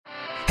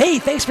Hey,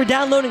 thanks for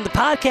downloading the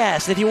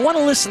podcast. If you want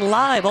to listen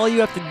live, all you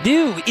have to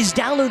do is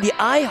download the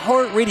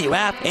iHeartRadio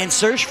app and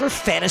search for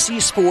Fantasy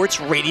Sports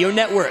Radio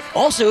Network.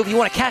 Also, if you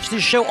want to catch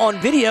this show on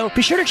video,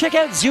 be sure to check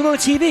out Zumo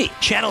TV,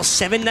 channel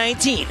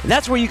 719.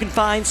 That's where you can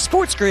find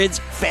Sports Grid's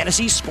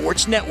Fantasy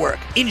Sports Network.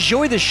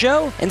 Enjoy the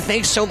show, and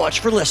thanks so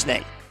much for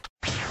listening.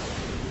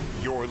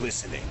 You're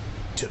listening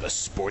to the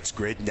Sports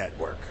Grid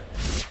Network.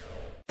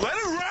 Let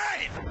it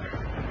rain!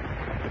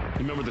 You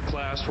remember the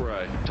class where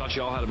I taught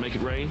y'all how to make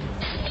it rain?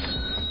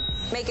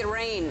 Make it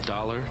rain.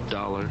 Dollar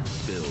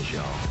bills,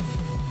 y'all.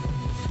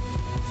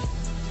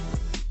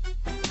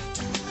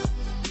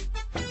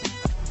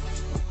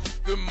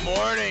 Good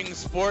morning,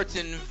 sports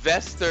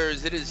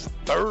investors. It is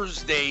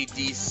Thursday,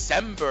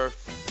 December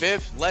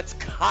 5th. Let's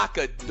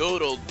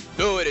cock-a-doodle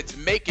do it. It's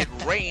Make It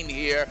Rain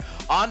here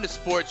on the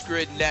Sports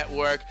Grid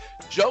Network.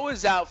 Joe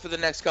is out for the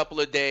next couple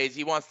of days.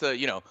 He wants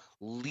to,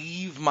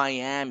 leave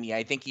Miami.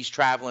 I think he's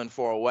traveling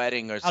for a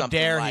wedding or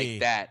something like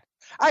that.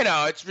 I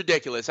know, it's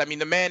ridiculous. I mean,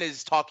 the man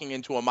is talking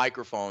into a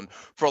microphone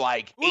for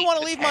like 8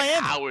 to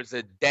 10 hours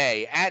a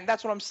day. And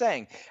that's what I'm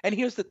saying. And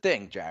here's the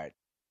thing, Jared.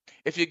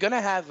 If you're going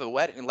to have a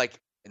wedding,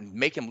 and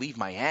make him leave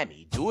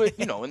Miami, do it,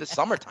 in the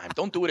summertime.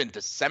 Don't do it in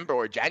December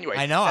or January.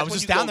 I know. I was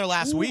just down there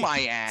last week.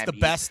 Miami.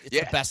 It's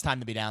the best time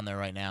to be down there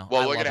right now.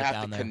 Well, we're going to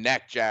have to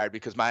connect, Jared,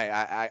 because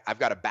I've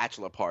got a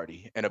bachelor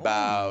party in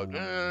about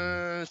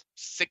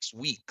 6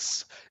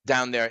 weeks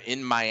down there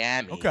in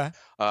Miami. Okay.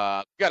 We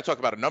got to talk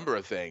about a number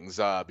of things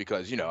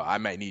because, I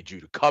might need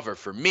you to cover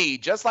for me,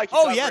 just like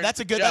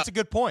that's a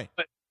good point.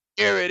 But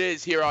here it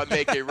is here on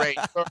Make It Rain.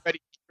 Already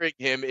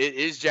him. It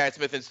is Jared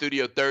Smith in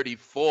Studio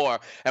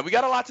 34. And we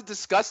got a lot to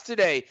discuss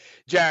today,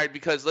 Jared,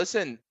 because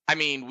listen,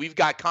 we've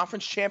got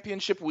conference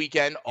championship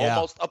weekend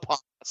almost upon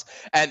us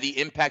and the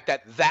impact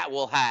that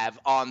will have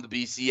on the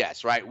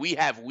BCS, right? We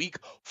have week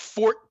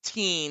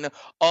 14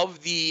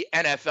 of the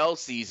NFL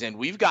season.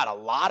 We've got a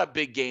lot of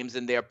big games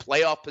in there,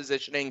 playoff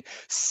positioning,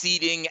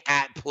 seeding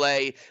at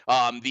play.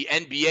 The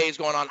NBA is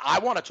going on. I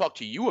want to talk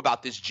to you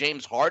about this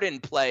James Harden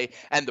play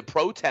and the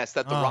protest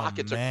that the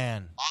Rockets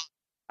are.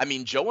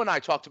 Joe and I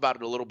talked about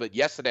it a little bit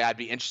yesterday. I'd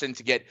be interested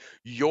to get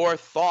your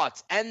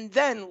thoughts. And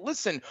then,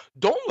 listen,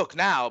 don't look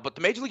now, but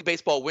the Major League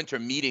Baseball winter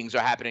meetings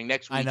are happening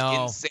next week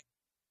in San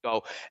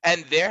Diego.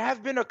 And there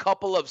have been a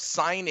couple of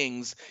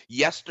signings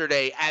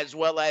yesterday, as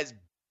well as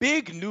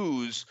big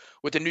news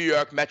with the New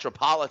York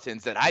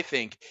Metropolitans that I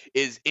think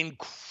is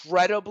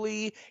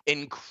incredibly,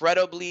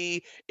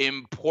 incredibly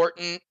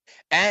important.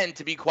 And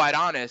to be quite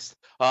honest,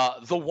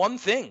 the one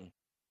thing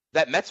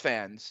that Mets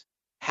fans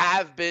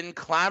have been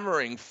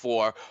clamoring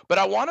for. But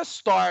I want to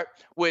start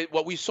with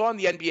what we saw in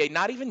the NBA,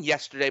 not even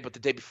yesterday, but the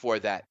day before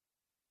that.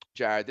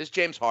 Jared, this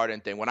James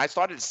Harden thing, when I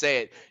started to say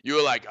it, you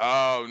were like,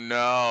 oh,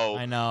 no.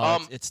 I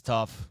know. It's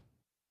tough.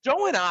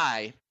 Joe and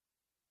I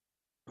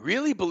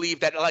really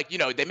believe that,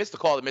 they missed the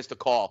call,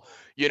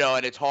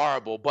 and it's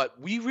horrible. But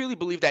we really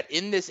believe that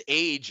in this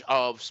age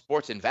of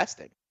sports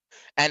investing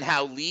and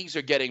how leagues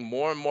are getting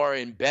more and more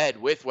in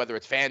bed with whether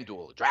it's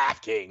FanDuel,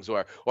 DraftKings,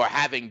 or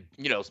having,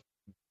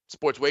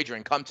 sports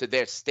wagering come to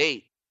their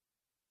state.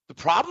 The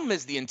problem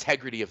is the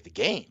integrity of the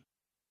game,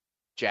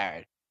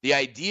 Jared. The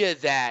idea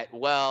that,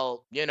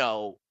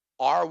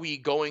 are we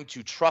going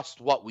to trust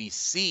what we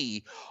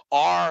see?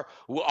 Are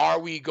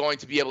we going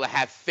to be able to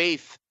have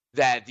faith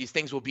that these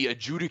things will be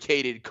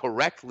adjudicated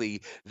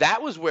correctly?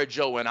 That was where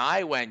Joe and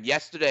I went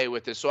yesterday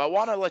with this. So I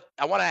want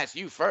to ask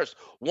you first.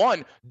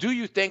 One, do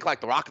you think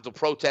the Rockets will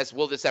protest?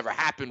 Will this ever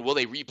happen? Will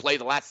they replay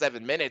the last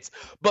 7 minutes?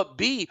 But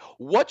B,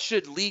 what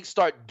should leagues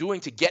start doing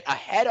to get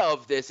ahead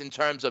of this in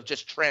terms of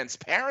just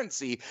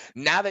transparency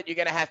now that you're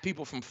going to have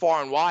people from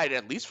far and wide,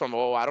 at least from,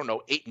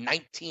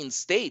 19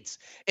 states,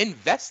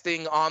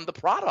 investing on the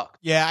product?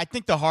 Yeah, I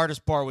think the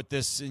hardest part with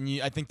this, and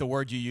I think the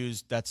word you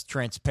used, that's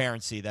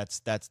transparency. That's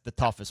the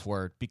toughest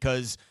word,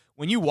 because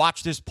when you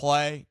watch this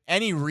play,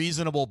 any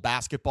reasonable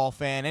basketball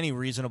fan, any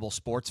reasonable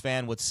sports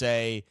fan would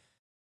say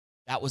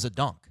that was a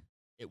dunk.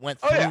 It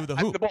went through the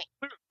hoop.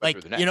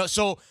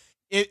 So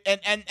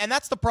and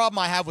that's the problem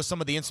I have with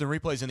some of the instant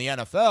replays in the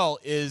NFL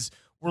is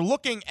we're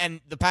looking, and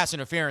the pass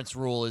interference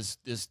rule is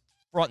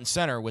front and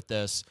center with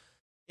this.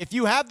 If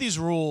you have these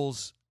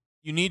rules,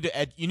 you need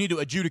to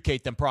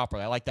adjudicate them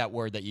properly. I like that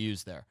word that you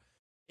used there.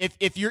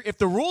 If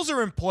the rules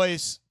are in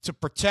place to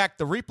protect,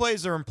 the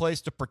replays are in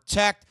place to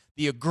protect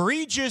the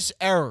egregious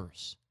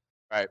errors.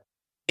 Right.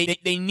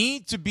 They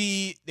need to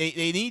be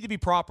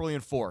properly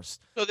enforced.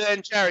 So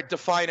then, Jared,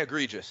 define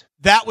egregious.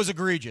 That was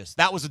egregious.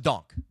 That was a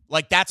dunk.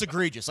 That's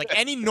egregious.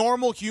 Any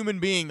normal human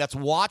being that's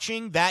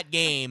watching that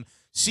game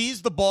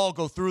sees the ball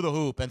go through the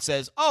hoop and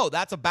says, "Oh,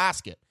 that's a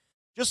basket."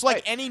 Just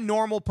like any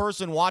normal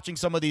person watching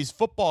some of these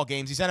football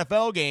games, these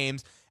NFL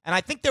games, and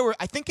I think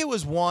it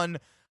was one.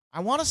 I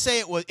want to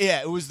say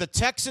it was the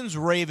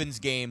Texans-Ravens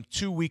game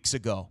 2 weeks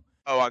ago.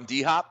 Oh, on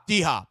D-Hop?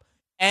 D-Hop.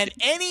 And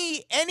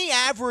any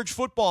average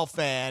football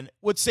fan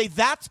would say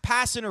that's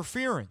pass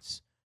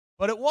interference.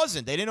 But it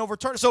wasn't. They didn't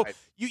overturn it. So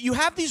you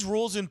have these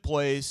rules in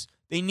place.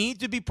 They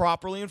need to be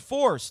properly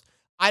enforced.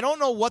 I don't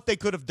know what they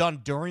could have done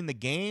during the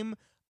game,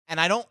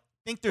 and I don't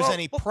think there's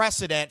any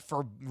precedent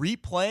for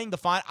replaying the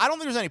final. I don't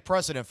think there's any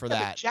precedent for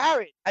that.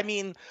 Jared, I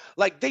mean,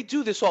 like they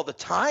do this all the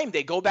time.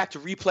 They go back to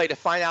replay to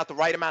find out the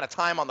right amount of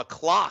time on the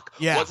clock.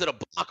 Yeah. Was it a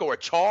block or a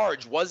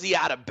charge? Was he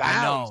out of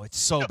bounds? No, it's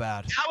so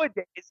bad.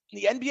 Nowadays, in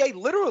the NBA,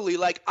 literally,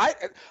 like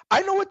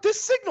I know what this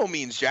signal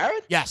means,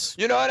 Jared. Yes.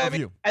 You know what I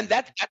mean? And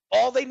that's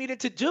all they needed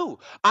to do.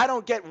 I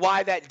don't get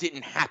why that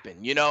didn't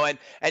happen, you know?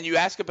 And you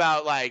ask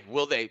about, like,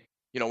 will they,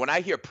 you know, when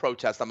I hear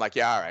protest, I'm like,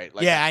 yeah, all right.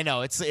 Like, yeah, I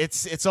know.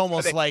 It's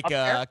almost like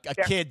a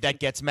kid that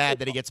gets mad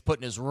that he gets put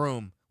in his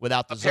room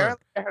without dessert.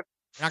 They're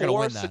not going to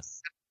win that.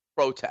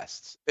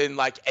 Protests in,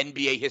 like,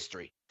 NBA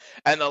history.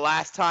 And the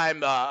last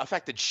time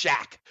affected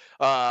Shaq,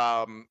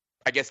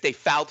 I guess they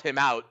fouled him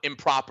out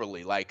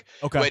improperly. Like,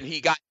 when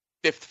he got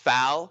fifth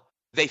foul,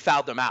 they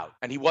fouled him out,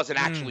 and he wasn't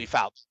actually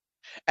fouled.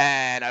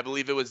 And I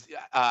believe it was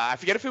I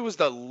forget if it was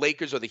the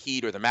Lakers or the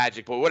Heat or the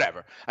Magic, but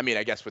whatever. I mean,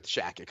 I guess with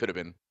Shaq, it could have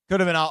been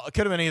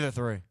either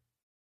three.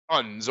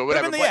 Suns or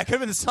whatever. Could have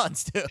been the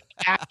Suns too.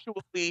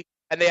 They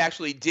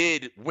actually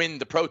did win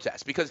the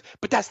protest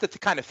but that's the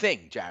kind of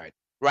thing, Jared.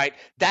 Right?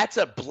 That's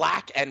a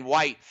black and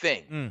white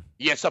thing.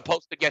 You're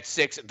supposed to get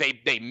 6.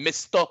 They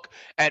mistook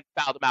and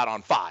fouled them out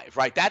on 5,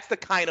 right? That's the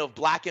kind of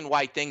black and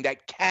white thing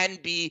that can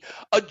be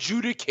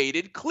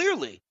adjudicated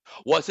clearly.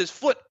 Was his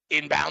foot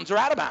inbounds or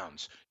out of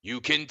bounds? You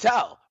can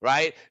tell,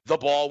 right? The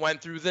ball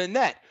went through the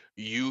net.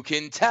 You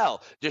can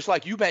tell. Just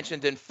like you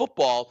mentioned in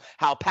football,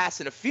 how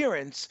pass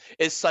interference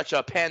is such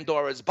a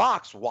Pandora's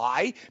box.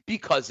 Why?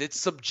 Because it's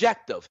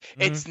subjective.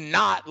 It's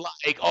not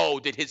like, oh,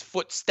 did his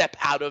foot step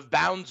out of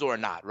bounds or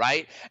not,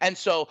 right? And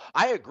so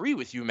I agree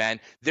with you, man.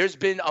 There's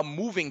been a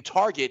moving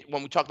target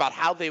when we talk about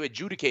how they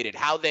adjudicate it,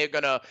 how they're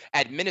going to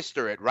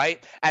administer it,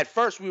 right? At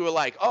first, we were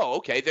like, oh,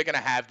 okay, they're going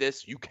to have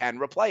this. You can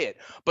replay it.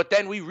 But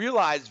then we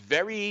realized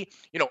very,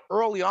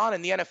 early on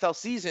in the NFL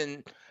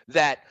season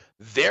that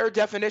their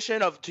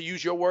definition of, to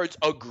use your words,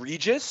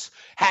 egregious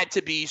had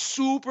to be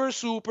super,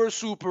 super,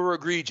 super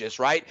egregious,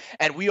 right?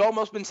 And we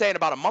almost been saying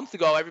about a month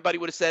ago, everybody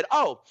would have said,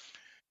 oh,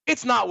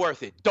 it's not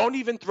worth it. Don't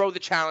even throw the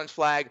challenge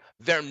flag.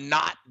 They're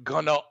not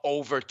going to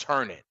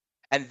overturn it.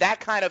 And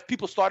that kind of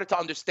people started to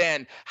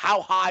understand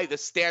how high the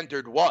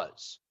standard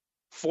was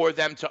for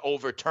them to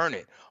overturn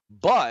it.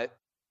 But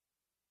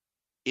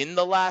in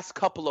the last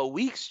couple of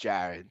weeks,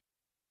 Jared,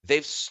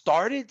 they've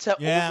started to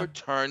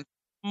overturn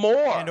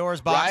more.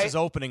 Pandora's box is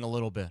opening a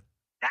little bit.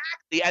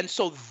 Exactly. And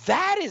so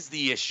that is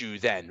the issue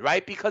then,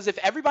 right? Because if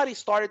everybody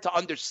started to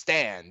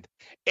understand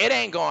it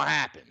ain't going to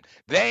happen,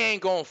 they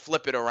ain't going to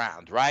flip it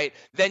around, right?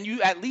 Then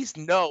you at least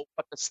know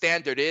what the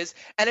standard is,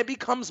 and it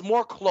becomes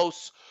more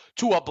close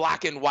to a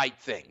black and white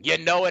thing. You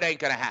know it ain't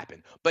going to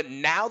happen. But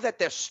now that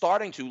they're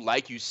starting to,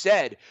 like you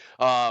said,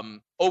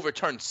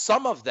 overturn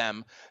some of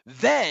them,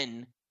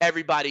 then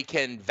everybody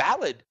can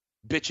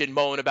bitch and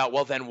moan about,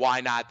 well, then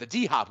why not the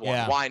D-Hop one?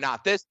 Yeah. Why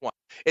not this one?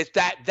 It's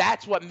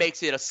that's what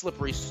makes it a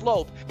slippery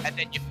slope, and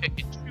then you pick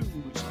and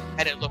choose,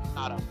 and it looks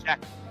not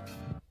objective.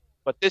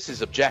 But this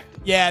is objective.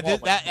 Yeah,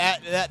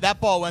 that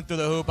ball went through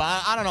the hoop.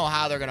 I don't know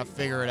how they're going to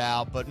figure it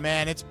out, but,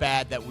 man, it's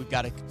bad that we've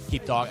got to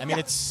keep talking. I mean,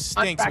 it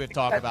stinks we have to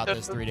talk about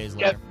this 3 days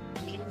later.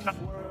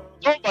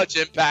 So much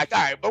impact. All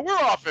right, but we're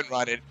off and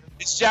running.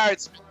 It's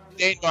Jared Smith,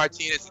 Dane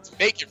Martinez. It's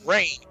Make It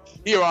Rain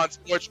here on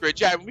Sports Grid.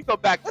 Jared, when we go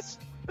back, let's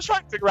try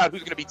and figure out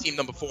who's going to be team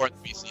number 4 in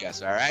the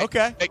BCS, all right?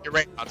 Okay. Make It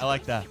Rain. I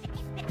like that.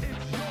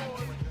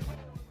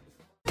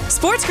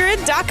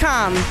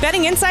 SportsGrid.com.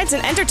 Betting insights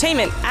and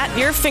entertainment at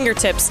your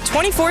fingertips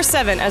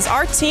 24/7 as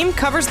our team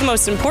covers the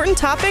most important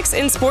topics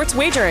in sports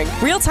wagering.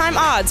 Real-time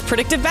odds,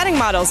 predictive betting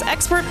models,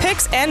 expert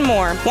picks, and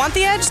more. Want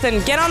the edge?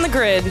 Then get on the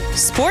grid.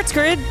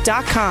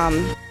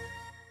 SportsGrid.com.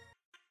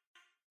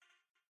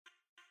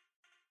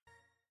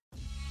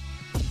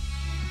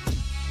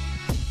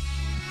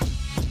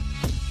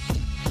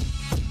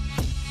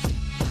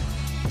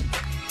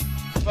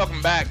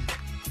 Welcome back.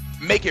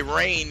 Make It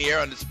Rain here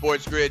on the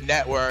Sports Grid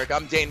Network.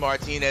 I'm Dane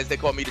Martinez. They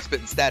call me the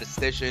Spitting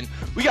Statistician.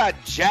 We got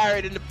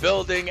Jared in the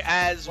building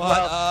as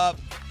well.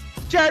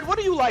 Jared, what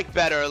do you like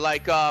better?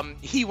 Like,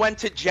 he went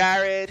to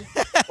Jared,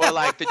 or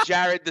like the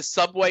Jared the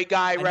Subway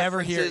guy references? I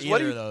never hear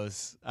either of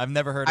those. I've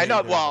never heard. I know.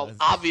 Either Well, of those.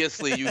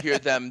 obviously you hear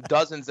them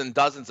dozens and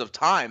dozens of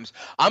times.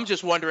 I'm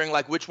just wondering,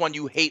 like, which one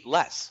you hate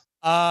less.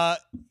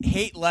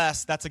 Hate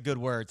less. That's a good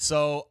word.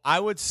 So I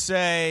would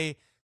say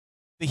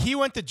the he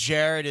went to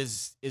Jared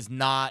is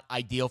not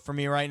ideal for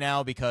me right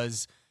now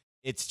because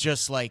it's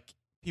just like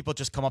people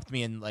just come up to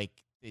me and like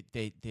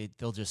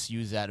they'll just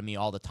use that to me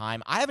all the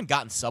time. I haven't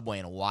gotten Subway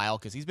in a while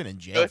because he's been in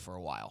jail for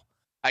a while.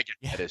 I get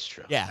that is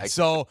true. Yeah,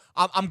 so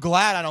I'm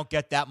glad I don't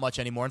get that much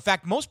anymore. In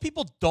fact, most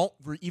people don't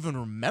even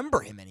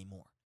remember him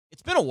anymore.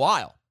 It's been a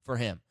while for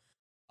him.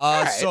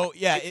 Right. So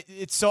yeah,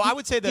 so I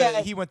would say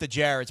that he went to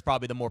Jared's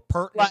probably the more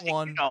pertinent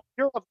one.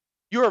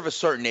 You're of a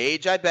certain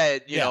age. I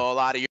bet a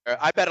lot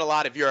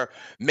of your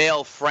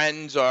male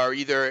friends are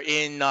either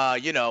in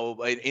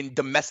in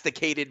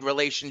domesticated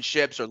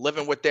relationships or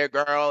living with their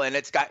girl, and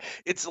it's the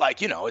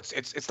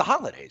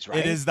holidays, right?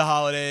 It is the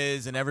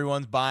holidays, and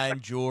everyone's buying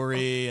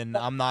jewelry, and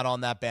I'm not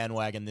on that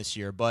bandwagon this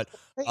year. But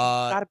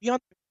gotta be on.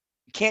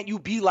 can't you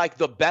be like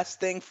the best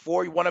thing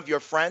for one of your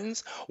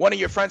friends? One of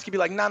your friends could be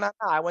like, no,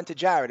 I went to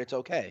Jared. It's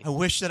okay. I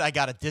wish that I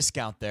got a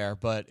discount there,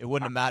 but it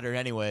wouldn't have mattered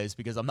anyways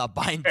because I'm not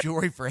buying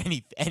jewelry for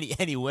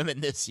any women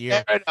this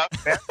year.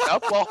 Fair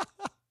enough. Well,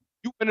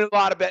 you win a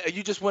lot of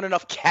you just win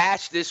enough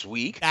cash this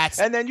week,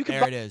 and then you can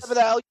buy whatever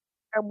the hell you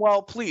can,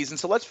 well, please. And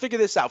so let's figure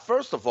this out.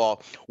 First of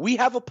all, we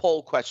have a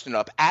poll question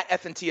up at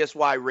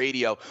FNTSY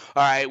Radio. All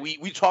right, we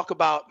talk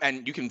about,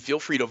 and you can feel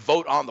free to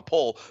vote on the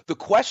poll. The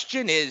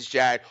question is,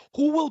 Jared,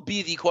 who will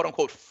be the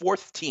quote-unquote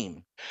fourth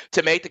team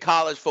to make the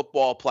college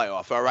football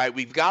playoff? All right,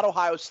 we've got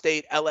Ohio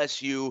State,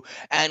 LSU,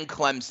 and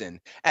Clemson.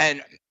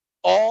 And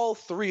all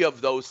three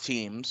of those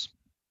teams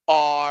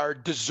are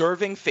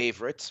deserving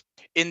favorites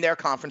in their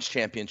conference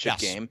championship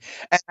game.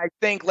 And I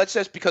think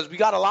because we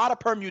got a lot of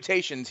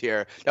permutations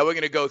here that we're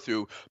going to go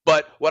through.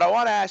 But what I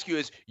want to ask you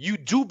is, you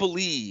do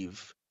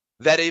believe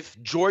that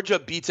if Georgia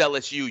beats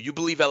LSU, you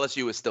believe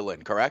LSU is still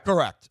in, correct?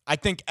 Correct. I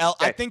think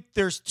I think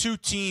there's two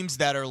teams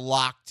that are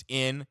locked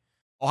in.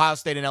 Ohio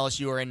State and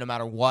LSU are in no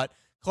matter what.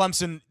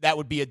 Clemson, that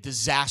would be a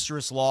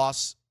disastrous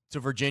loss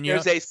to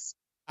Virginia.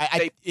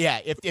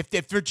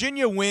 If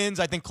Virginia wins,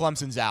 I think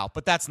Clemson's out,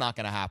 but that's not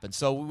going to happen.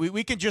 So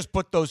we can just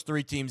put those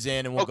three teams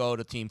in, and we'll go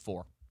to team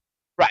 4.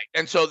 Right,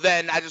 and so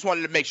then I just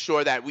wanted to make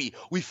sure that we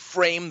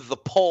frame the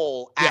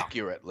poll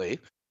accurately,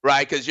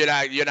 right? Because you're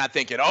not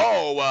thinking,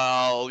 oh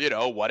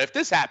well, what if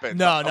this happens?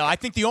 No. I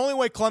think the only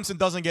way Clemson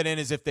doesn't get in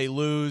is if they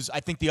lose. I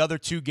think the other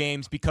two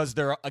games, because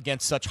they're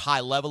against such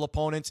high level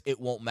opponents, it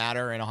won't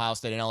matter. And Ohio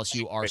State and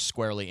LSU are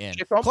squarely in.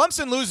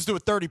 Clemson loses to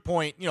a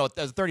 30-point,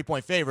 as a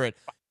 30-point favorite.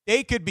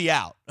 They could be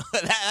out.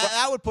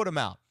 that would put them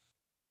out.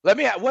 Let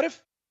me ask, what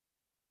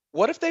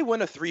if they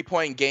win a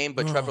 3-point game,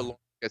 but Trevor Lawrence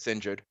gets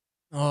injured?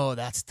 Oh,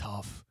 that's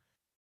tough.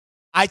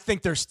 I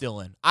think they're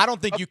still in. I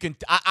don't think you can.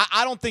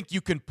 I don't think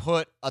you can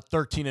put a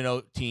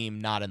 13-0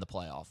 team not in the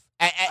playoff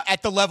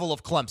at the level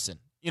of Clemson.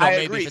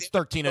 Maybe agree. If it's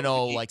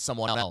 13-0 like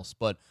someone else,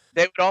 but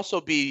they would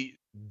also be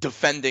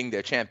defending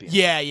their champion.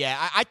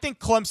 Yeah. I think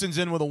Clemson's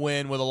in with a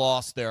win. With a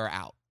loss, they're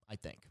out. I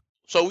think.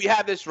 So we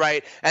have this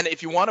right. And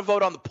if you want to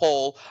vote on the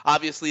poll,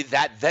 obviously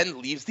that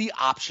then leaves the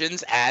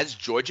options as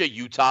Georgia,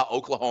 Utah,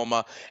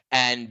 Oklahoma,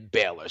 and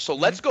Baylor. So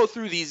let's go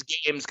through these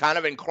games kind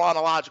of in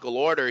chronological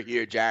order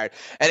here, Jared.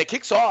 And it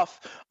kicks off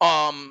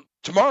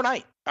tomorrow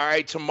night. All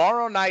right,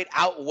 tomorrow night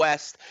out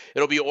west,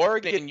 it'll be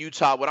Oregon and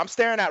Utah. What I'm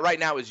staring at right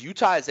now is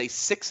Utah is a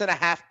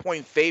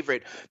 6.5-point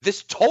favorite.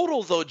 This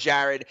total, though,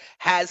 Jared,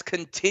 has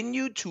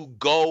continued to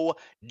go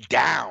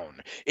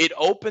down. It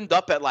opened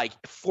up at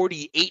like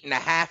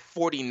 48.5,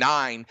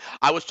 49.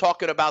 I was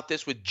talking about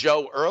this with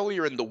Joe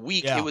earlier in the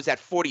week. Yeah. It was at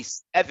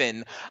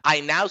 47.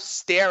 I now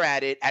stare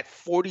at it at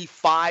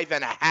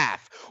 45.5.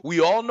 We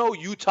all know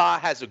Utah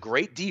has a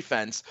great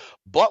defense,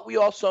 but we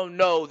also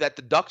know that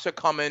the Ducks are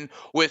coming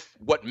with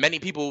what many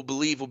people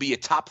believe will be a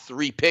top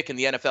 3 pick in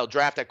the NFL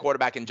draft at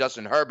quarterback in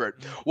Justin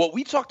Herbert. What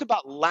we talked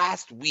about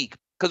last week,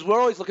 because we're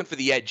always looking for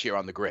the edge here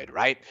on the grid,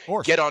 right? Of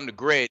course. Get on the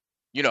grid,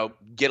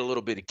 get a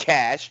little bit of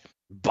cash,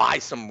 buy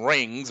some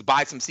rings,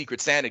 buy some Secret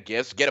Santa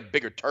gifts, get a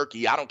bigger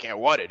turkey. I don't care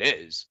what it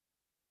is.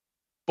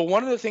 But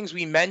one of the things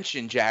we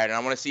mentioned, Jared, and I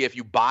want to see if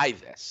you buy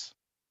this,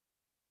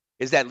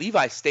 is that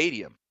Levi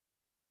Stadium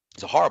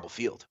is a horrible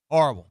field.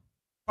 Horrible.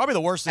 Probably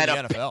the worst in the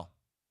NFL.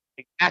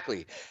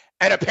 Exactly.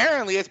 And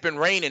apparently it's been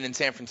raining in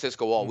San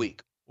Francisco all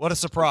week. What a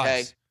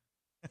surprise.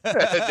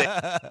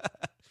 Okay?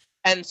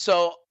 And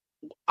so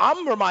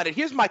I'm reminded,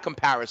 here's my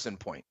comparison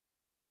point,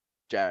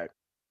 Jared.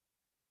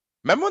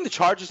 Remember when the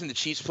Chargers and the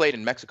Chiefs played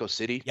in Mexico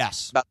City?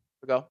 Yes. About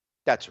a year ago?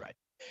 That's right.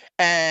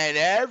 And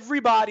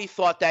everybody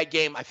thought that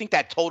game, I think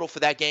that total for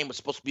that game was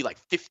supposed to be like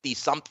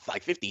 50-something,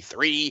 like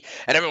 53.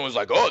 And everyone was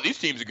like, oh, these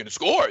teams are going to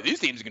score. These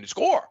teams are going to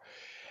score.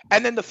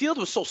 And then the field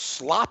was so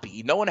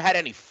sloppy. No one had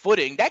any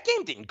footing. That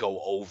game didn't go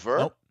over.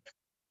 Nope.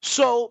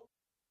 So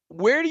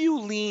where do you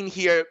lean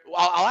here?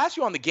 I'll ask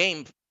you on the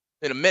game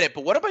in a minute,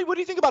 but what do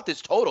you think about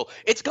this total?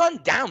 It's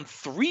gone down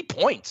 3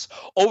 points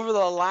over the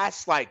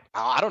last,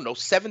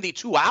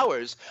 72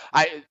 hours.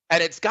 And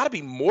it's got to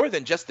be more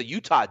than just the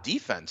Utah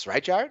defense,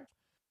 right, Jared?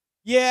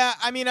 Yeah,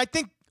 I mean, I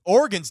think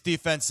Oregon's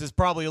defense is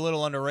probably a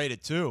little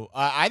underrated too.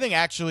 I think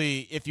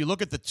actually, if you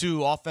look at the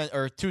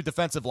two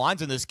defensive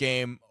lines in this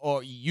game,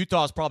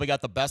 Utah's probably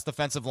got the best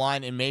defensive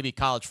line in maybe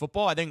college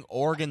football. I think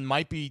Oregon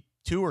might be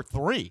 2 or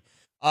 3.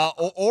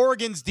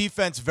 Oregon's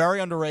defense, very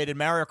underrated.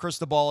 Mario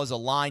Cristobal is a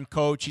line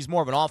coach. He's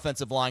more of an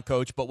offensive line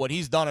coach, but what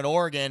he's done at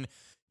Oregon,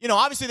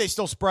 obviously they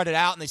still spread it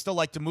out and they still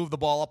like to move the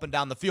ball up and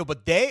down the field,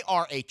 but they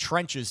are a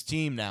trenches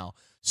team now.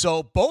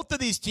 So both of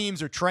these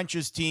teams are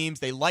trenches teams.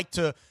 They like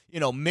to,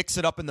 mix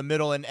it up in the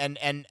middle,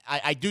 and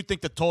I do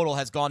think the total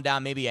has gone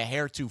down maybe a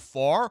hair too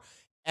far.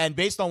 And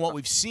based on what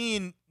we've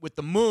seen with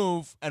the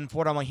move and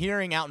what I'm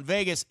hearing out in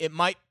Vegas, it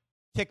might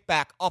tick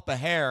back up a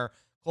hair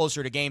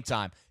closer to game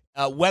time.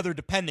 Weather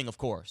depending, of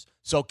course.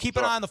 So keep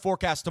an eye on the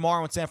forecast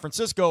tomorrow in San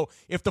Francisco.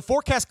 If the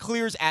forecast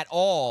clears at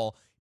all,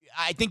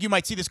 I think you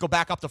might see this go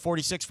back up to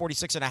 46,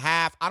 46 and a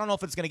half. I don't know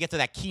if it's going to get to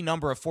that key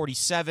number of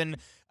 47.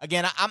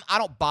 Again, I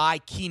don't buy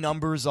key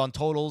numbers on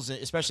totals,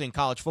 especially in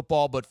college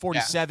football, but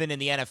 47 in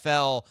the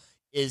NFL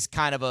is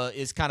kind of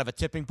a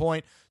tipping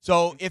point.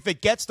 So if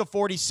it gets to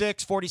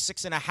 46,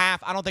 46 and a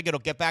half, I don't think it'll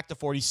get back to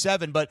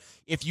 47. But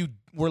if you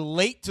were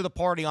late to the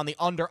party on the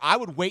under, I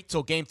would wait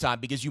till game time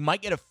because you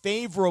might get a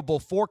favorable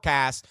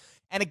forecast.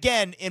 And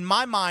again, in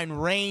my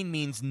mind, rain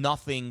means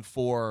nothing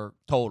for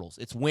totals.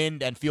 It's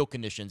wind and field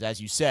conditions, as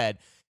you said.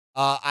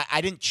 I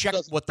didn't check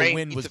what the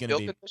wind was going to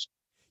be.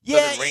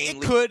 Yeah,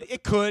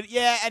 it could.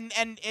 Yeah,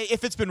 and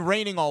if it's been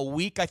raining all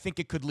week, I think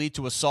it could lead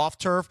to a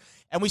soft turf.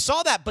 And we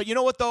saw that. But you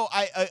know what, though?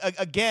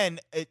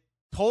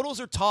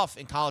 Totals are tough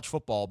in college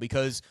football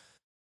because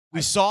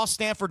we saw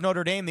Stanford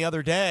Notre Dame the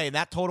other day, and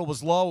that total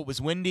was low. It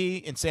was windy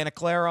in Santa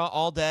Clara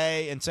all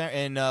day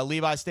in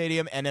Levi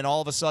Stadium, and then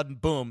all of a sudden,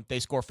 boom, they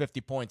score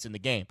 50 points in the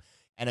game,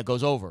 and it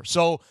goes over.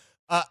 So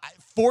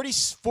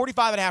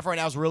 45 and a half right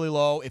now is really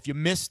low. If you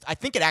missed, I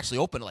think it actually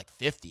opened at like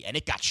 50, and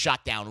it got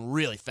shot down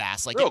really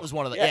fast. Like it was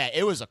one of the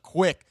it was a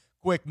quick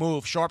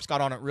move. Sharps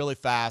got on it really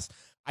fast.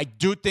 I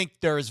do think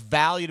there is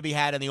value to be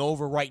had in the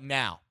over right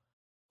now.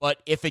 But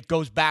if it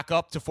goes back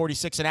up to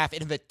 46 and a half,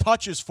 and if it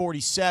touches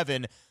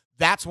 47,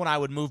 that's when I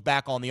would move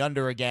back on the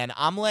under again.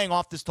 I'm laying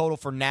off this total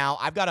for now.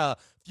 I've got a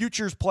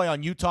futures play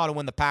on Utah to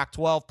win the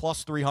Pac-12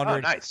 plus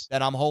 300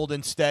 that I'm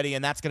holding steady,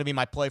 and that's going to be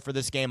my play for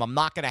this game. I'm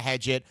not going to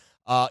hedge it,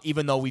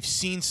 even though we've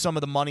seen some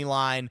of the money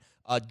line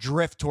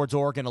drift towards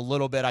Oregon a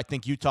little bit. I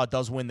think Utah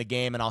does win the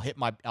game, and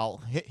I'll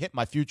hit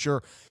my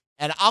future.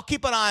 And I'll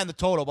keep an eye on the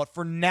total, but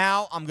for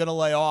now, I'm going to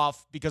lay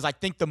off because I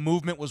think the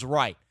movement was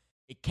right.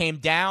 It came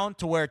down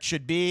to where it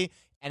should be,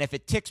 and if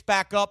it ticks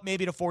back up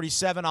maybe to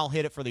 47, I'll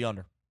hit it for the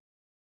under.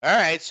 All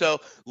right,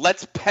 so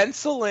let's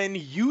pencil in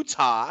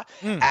Utah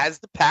as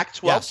the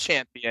Pac-12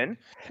 champion,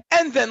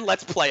 and then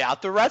let's play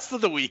out the rest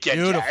of the weekend.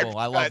 Beautiful.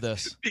 I love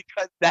this.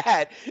 Because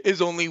that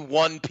is only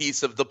one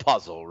piece of the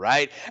puzzle,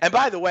 right? And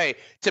by the way,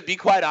 to be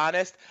quite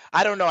honest,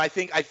 I don't know. I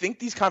think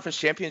these conference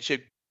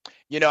championship,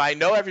 I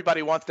know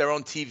everybody wants their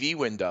own TV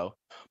window,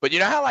 but you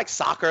know how like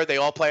soccer, they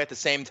all play at the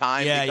same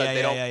time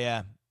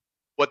Yeah.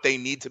 What they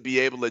need to be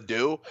able to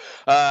do.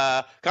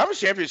 Conference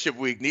Championship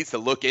Week needs to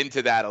look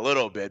into that a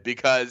little bit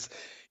because,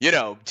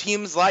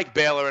 teams like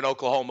Baylor and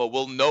Oklahoma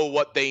will know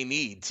what they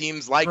need.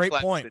 Teams like Great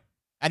point.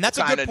 And that's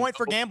a good point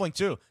for gambling,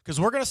 too, because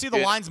we're going to see the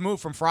lines move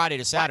from Friday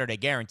to Saturday,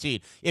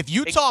 guaranteed. If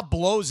Utah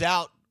blows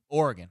out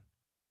Oregon,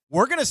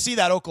 we're going to see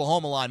that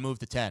Oklahoma line move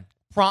to 10.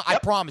 I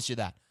promise you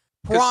that.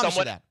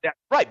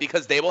 Right,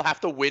 because they will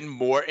have to win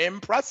more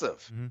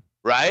impressive. Mm-hmm.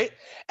 Right.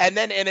 And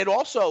it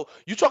also,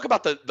 you talk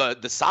about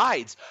the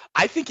sides.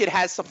 I think it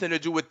has something to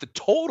do with the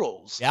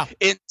totals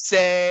in,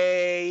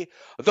 say,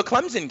 the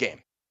Clemson game.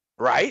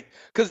 Right.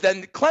 Because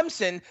then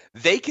Clemson,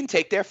 they can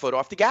take their foot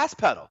off the gas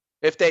pedal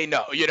if they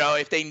know,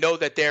 if they know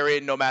that they're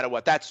in no matter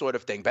what, that sort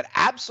of thing. But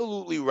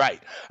absolutely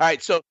right. All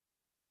right. So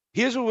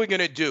here's what we're going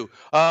to do.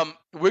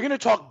 We're going to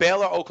talk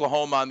Baylor,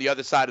 Oklahoma on the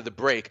other side of the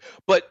break.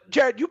 But,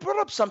 Jared, you brought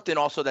up something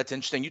also that's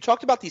interesting. You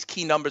talked about these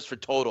key numbers for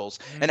totals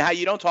and how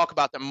you don't talk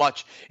about them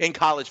much in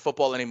college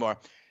football anymore.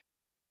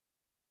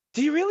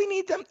 Do you really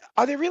need them?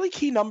 Are there really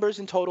key numbers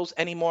in totals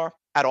anymore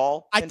at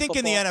all? I think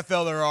football? In the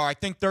NFL there are. I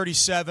think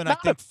 37. I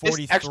think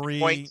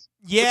 43.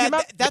 Yeah,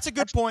 that's a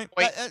good point.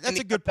 That's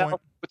a good point.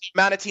 With the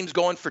amount of teams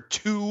going for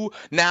 2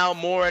 now,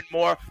 more and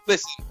more.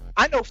 Listen,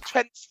 I know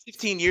 10,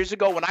 15 years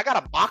ago when I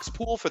got a box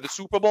pool for the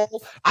Super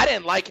Bowl, I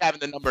didn't like having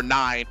the number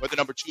 9 or the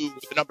number 2 or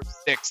the number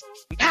 6.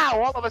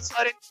 Now, all of a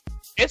sudden,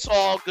 it's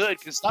all good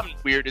because something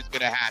weird is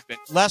going to happen.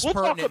 Less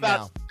pertinent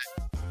now.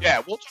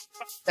 Yeah, we'll talk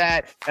about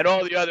that and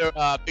all the other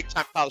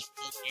big-time college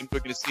football games we're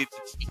going to see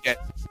this weekend.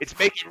 It's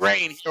Make It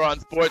Rain here on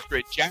Sports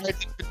Grid.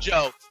 Jared's in for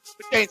Joe,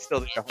 but Dane's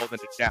still there holding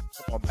it down.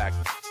 Come on back.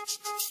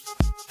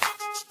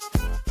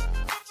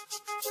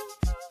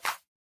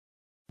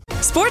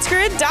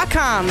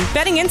 SportsGrid.com.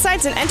 Betting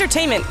insights and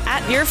entertainment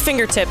at your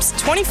fingertips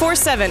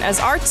 24/7 as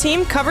our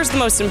team covers the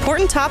most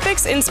important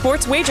topics in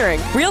sports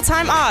wagering.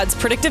 Real-time odds,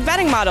 predictive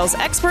betting models,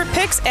 expert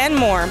picks, and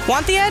more.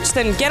 Want the edge?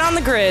 Then get on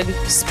the grid.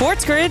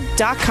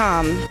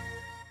 SportsGrid.com.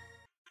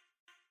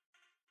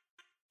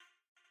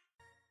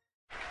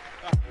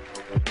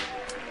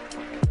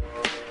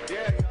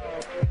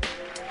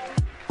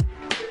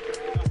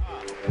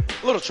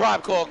 A little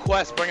Tribe Called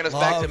Quest bringing us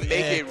back to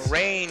Make It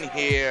Rain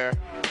here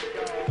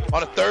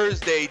on a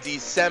Thursday,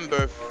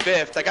 December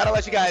 5th. I got to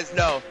let you guys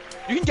know,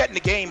 you can get in the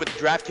game with the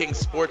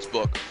DraftKings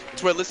Sportsbook.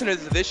 It's where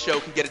listeners of this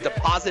show can get a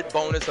deposit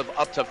bonus of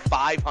up to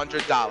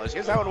 $500.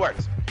 Here's how it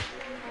works.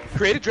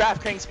 Create a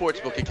DraftKings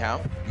Sportsbook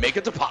account, make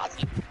a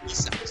deposit,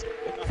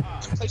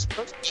 place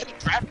first bet at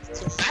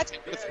DraftKings and match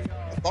it with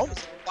a bonus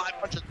of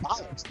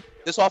 $500.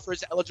 This offer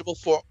is eligible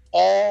for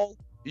all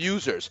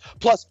users.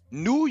 Plus,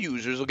 new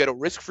users will get a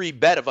risk-free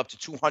bet of up to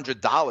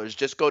 $200.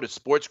 Just go to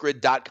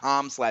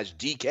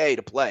sportsgrid.com/DK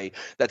to play.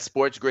 That's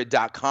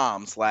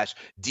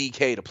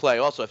sportsgrid.com/DK to play.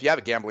 Also, if you have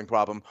a gambling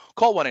problem,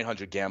 call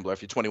 1-800-GAMBLER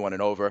if you're 21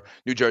 and over.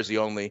 New Jersey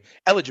only.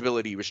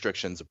 Eligibility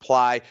restrictions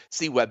apply.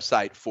 See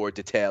website for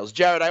details.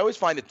 Jared, I always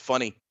find it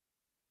funny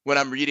when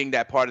I'm reading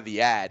that part of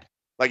the ad,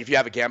 like if you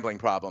have a gambling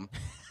problem.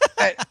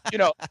 And, you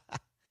know,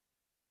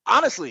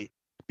 honestly,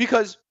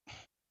 because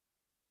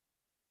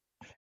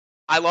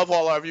I love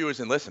all our viewers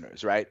and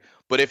listeners, right?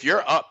 But if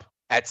you're up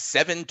at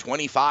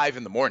 7:25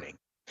 in the morning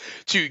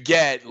to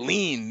get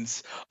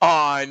leans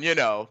on,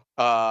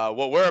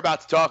 what we're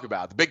about to talk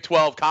about, the Big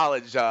 12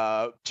 college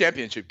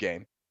championship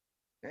game,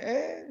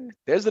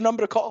 there's the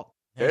number to call.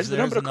 There's the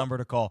number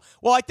to call.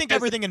 Well, I think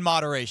everything in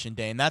moderation,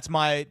 Dane. That's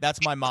my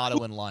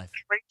motto in life.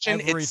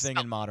 Everything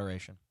in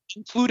moderation.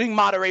 Including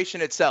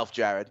moderation itself,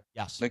 Jared.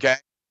 Yes. Okay?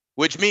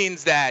 Which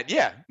means that,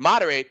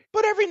 moderate,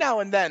 but every now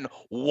and then,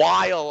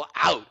 while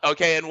out,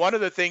 okay? And one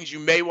of the things you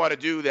may want to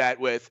do that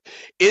with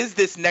is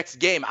this next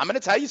game. I'm going to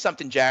tell you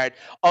something, Jared.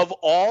 Of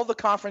all the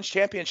conference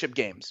championship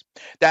games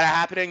that are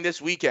happening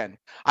this weekend,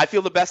 I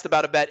feel the best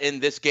about a bet in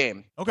this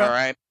game. Okay. All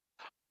right?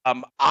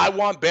 I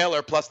want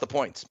Baylor plus the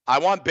points. I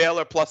want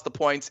Baylor plus the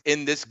points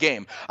in this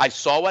game. I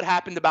saw what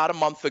happened about a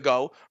month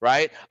ago,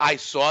 right? I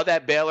saw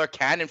that Baylor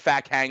can, in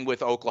fact, hang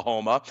with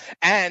Oklahoma.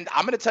 And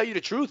I'm going to tell you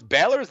the truth.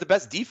 Baylor is the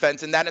best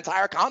defense in that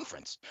entire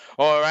conference,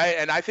 all right?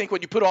 And I think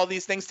when you put all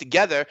these things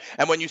together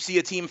and when you see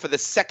a team for the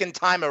second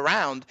time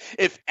around,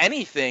 if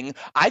anything,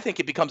 I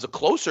think it becomes a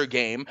closer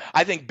game.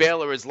 I think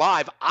Baylor is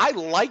live. I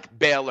like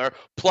Baylor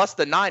plus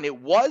the 9. It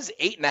was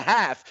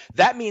 8.5.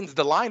 That means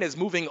the line is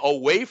moving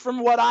away from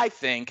what I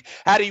think.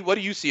 What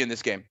do you see in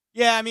this game?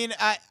 Yeah, I mean,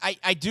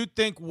 I do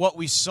think what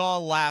we saw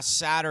last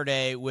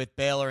Saturday with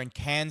Baylor and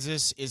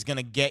Kansas is going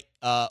to get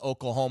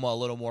Oklahoma a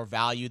little more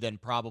value than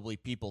probably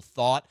people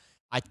thought.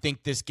 I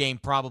think this game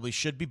probably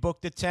should be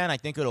booked at 10. I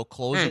think it'll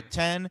close at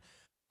 10.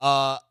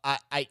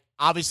 I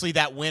obviously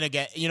that win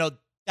again,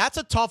 that's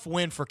a tough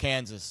win for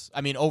Kansas.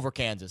 I mean, over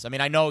Kansas. I mean,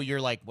 I know you're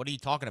like, what are you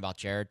talking about,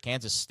 Jared?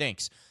 Kansas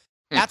stinks.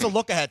 That's a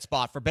look-ahead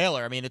spot for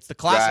Baylor. I mean, it's the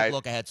classic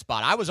look-ahead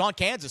spot. I was on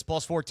Kansas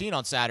plus 14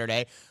 on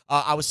Saturday.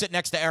 I was sitting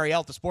next to Ariel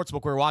at the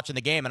sportsbook. We were watching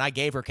the game, and I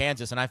gave her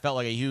Kansas, and I felt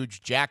like a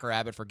huge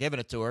jackrabbit for giving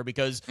it to her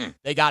because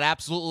they got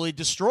absolutely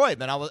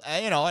destroyed. And I was,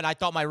 and I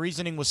thought my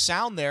reasoning was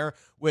sound there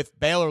with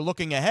Baylor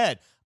looking ahead.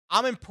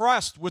 I'm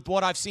impressed with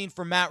what I've seen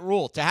from Matt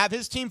Rule. To have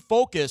his team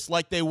focused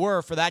like they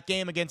were for that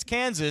game against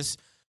Kansas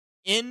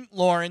in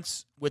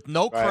Lawrence with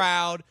no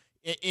crowd.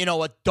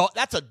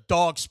 That's a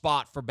dog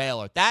spot for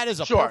Baylor. That is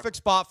a perfect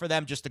spot for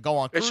them just to go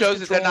on cruise control. It shows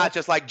control. that they're not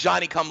just like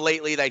Johnny come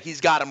lately, that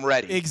he's got them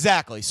ready.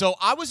 Exactly. So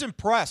I was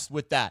impressed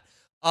with that.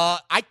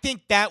 I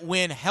think that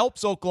win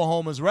helps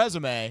Oklahoma's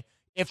resume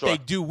if they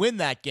do win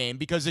that game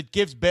because it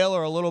gives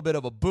Baylor a little bit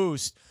of a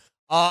boost.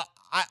 That's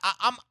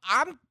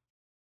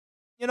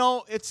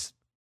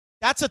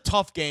a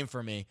tough game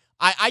for me.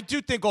 I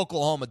do think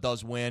Oklahoma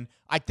does win.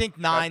 I think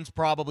 9's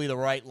probably the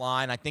right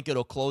line. I think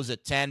it'll close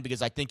at 10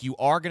 because I think you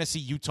are going to see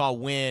Utah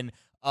win.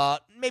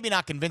 Maybe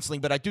not convincingly,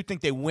 but I do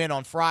think they win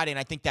on Friday, and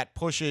I think that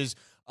pushes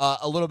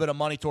a little bit of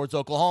money towards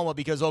Oklahoma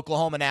because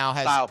Oklahoma now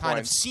has kind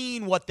of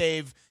seen what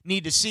they've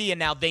need to see, and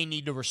now they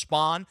need to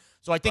respond.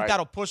 So I think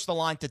that'll push the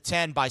line to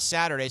 10 by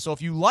Saturday. So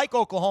if you like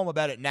Oklahoma,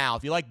 bet it now.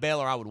 If you like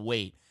Baylor, I would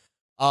wait.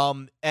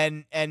 And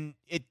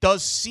it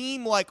does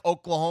seem like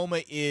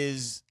Oklahoma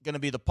is going to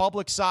be the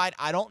public side.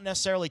 I don't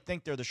necessarily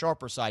think they're the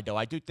sharper side, though.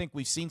 I do think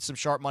we've seen some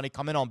sharp money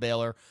come in on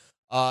Baylor.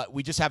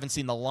 We just haven't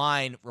seen the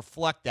line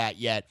reflect that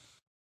yet.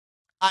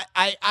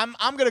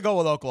 I'm going to go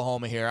with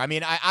Oklahoma here. I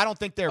mean, I don't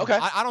think they're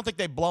I don't think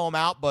they blow them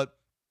out, but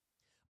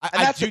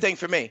that's the thing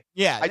for me.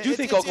 Yeah, I do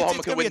think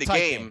Oklahoma can win the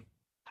game.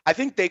 I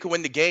think they can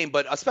win the game,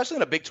 but especially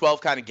in a Big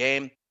 12 kind of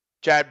game,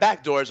 Jared,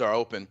 back doors are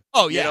open.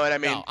 Oh, yeah. You know what I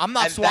mean? No, I'm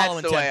not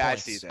swallowing 10 points. I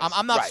see this.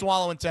 I'm not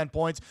swallowing 10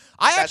 points.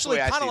 I actually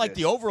kind of like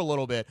the over a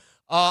little bit.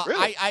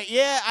 Really?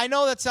 I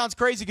know that sounds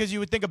crazy because you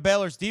would think of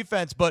Baylor's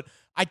defense, but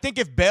I think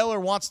if Baylor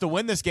wants to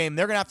win this game,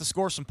 they're going to have to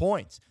score some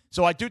points.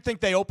 So I do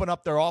think they open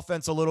up their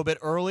offense a little bit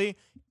early,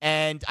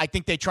 and I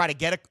think they try to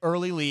get an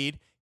early lead,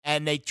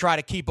 and they try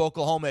to keep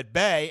Oklahoma at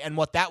bay, and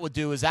what that would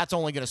do is that's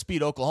only going to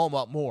speed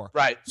Oklahoma up more.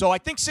 Right. So I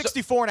think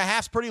 64.5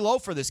 is pretty low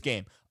for this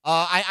game.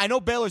 I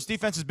know Baylor's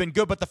defense has been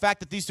good, but the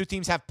fact that these two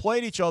teams have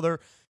played each other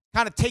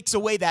kind of takes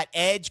away that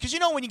edge. Because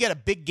when you get a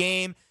big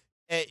game,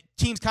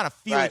 teams kind of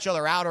feel each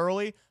other out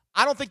early.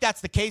 I don't think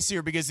that's the case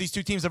here because these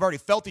two teams have already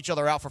felt each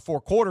other out for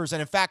 4 quarters.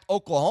 And, in fact,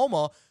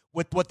 Oklahoma,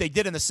 with what they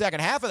did in the second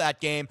half of that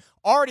game,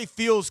 already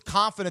feels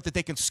confident that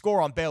they can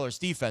score on Baylor's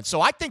defense. So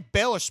I think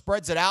Baylor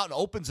spreads it out and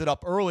opens it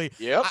up early.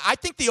 Yep. I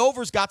think the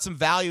over's got some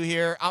value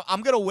here.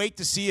 I'm going to wait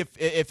to see if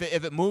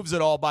it moves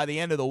at all by the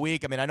end of the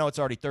week. I mean, I know it's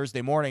already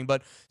Thursday morning,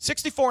 but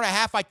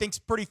 64.5 I think is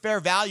pretty fair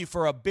value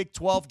for a Big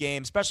 12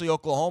 game, especially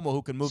Oklahoma,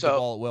 who can move the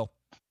ball at will.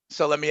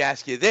 So let me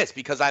ask you this,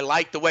 because I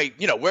like the way,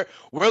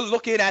 we're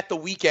looking at the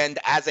weekend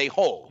as a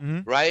whole,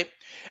 right?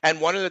 And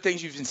one of the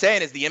things you've been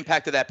saying is the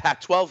impact of that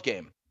Pac-12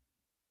 game.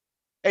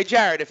 Hey,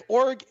 Jared,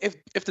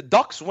 if the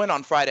Ducks win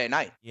on Friday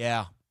night,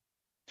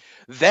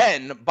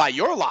 then by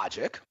your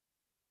logic,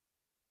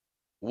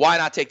 why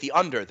not take the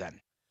under then,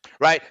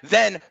 right?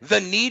 Then the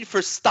need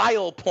for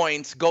style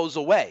points goes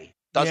away,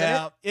 doesn't it?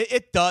 Yeah,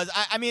 it does.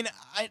 I mean,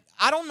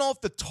 I don't know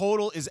if the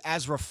total is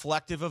as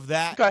reflective of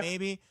that,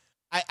 maybe.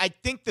 I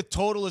think the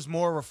total is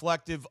more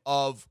reflective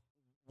of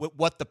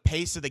what the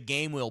pace of the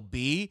game will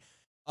be.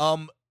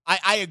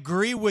 I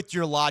agree with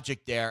your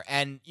logic there,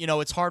 and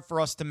it's hard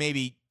for us to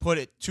maybe put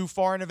it too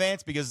far in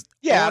advance because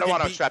I don't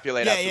want to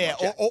extrapolate out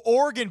too much.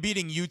 Oregon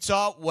beating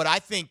Utah, I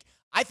think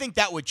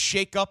that would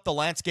shake up the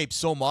landscape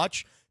so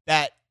much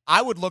that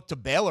I would look to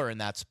Baylor in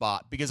that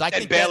spot because I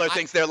think Baylor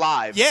thinks they're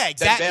live. Yeah,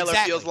 exactly. Then Baylor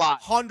feels live.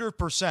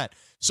 100%.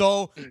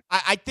 So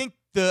I think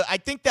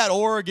that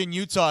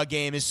Oregon-Utah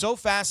game is so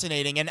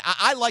fascinating, and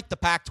I like the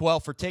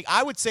Pac-12 for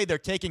I would say they're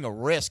taking a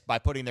risk by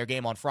putting their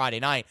game on Friday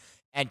night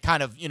and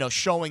kind of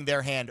showing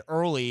their hand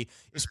early,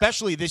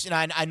 especially this.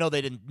 And I know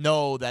they didn't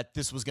know that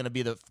this was going to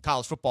be the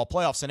college football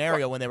playoff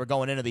scenario when they were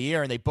going into the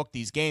year, and they booked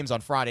these games on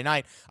Friday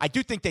night. I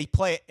do think they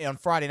play it on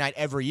Friday night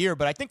every year,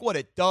 but I think what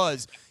it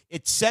does,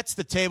 it sets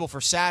the table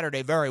for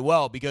Saturday very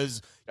well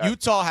because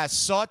Utah has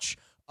such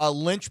a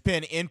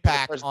linchpin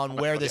impact on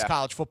where this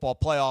college football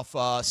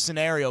playoff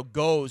scenario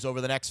goes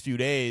over the next few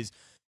days.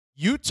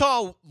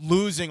 Utah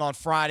losing on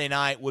Friday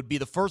night would be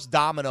the first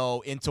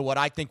domino into what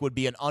I think would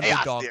be an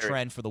underdog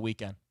trend for the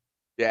weekend.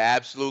 Yeah,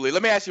 absolutely.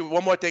 Let me ask you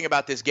one more thing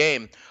about this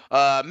game.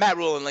 Matt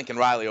Rule and Lincoln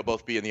Riley will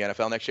both be in the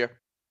NFL next year.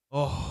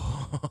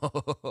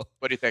 Oh.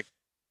 What do you think?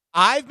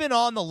 I've been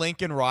on the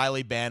Lincoln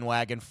Riley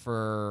bandwagon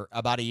for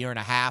about a year and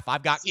a half.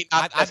 I've got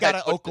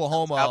an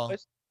Oklahoma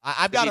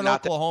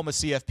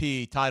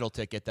CFP title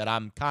ticket that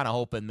I'm kind of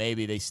hoping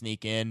maybe they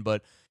sneak in,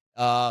 but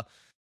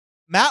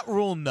Matt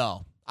Rule,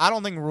 no. I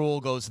don't think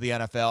Rule goes to the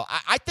NFL.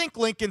 I think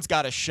Lincoln's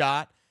got a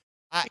shot.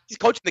 He's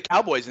coaching the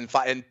Cowboys in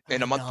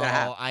a month and a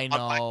half. I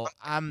know.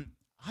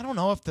 I don't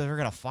know if they're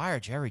going to fire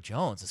Jerry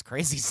Jones. As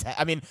crazy as that.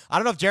 I mean, I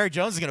don't know if Jerry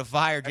Jones is going to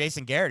fire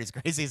Jason Garrett. As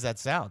crazy as that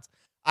sounds.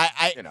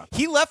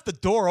 He left the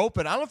door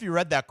open. I don't know if you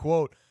read that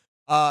quote.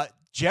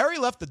 Jerry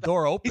left the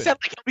door open. He said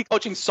he'll be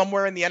coaching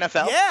somewhere in the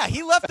NFL. Yeah,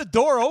 he left the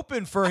door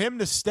open for him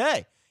to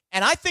stay.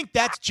 And I think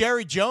that's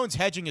Jerry Jones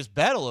hedging his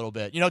bet a little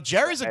bit.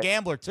 Jerry's a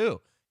gambler too.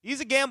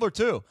 He's a gambler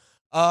too.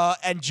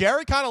 And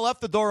Jerry kind of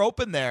left the door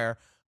open there.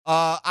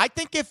 I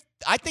think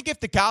if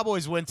the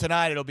Cowboys win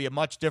tonight, it'll be a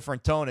much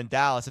different tone in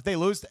Dallas. If they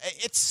lose, the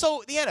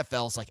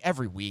NFL's like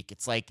every week.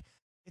 It's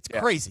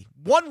crazy.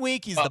 1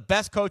 week he's the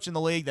best coach in the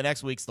league. The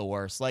next week's the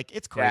worst.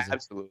 It's crazy. Yeah,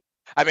 absolutely.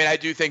 I mean, I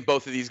do think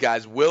both of these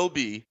guys will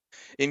be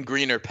in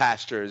greener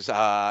pastures.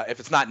 If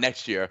it's not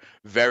next year,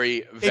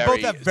 they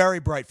both have very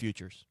bright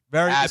futures.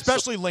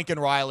 Especially Lincoln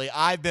Riley.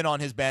 I've been on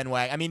his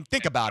bandwagon. I mean,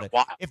 think about it.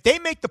 If they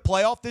make the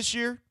playoff this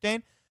year,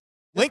 Dane,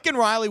 Lincoln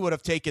Riley would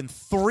have taken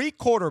 3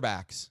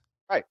 quarterbacks.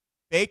 Right.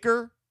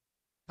 Baker,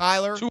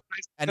 Kyler,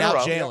 and now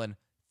Jalen.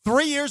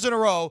 3 years in a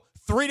row,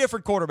 3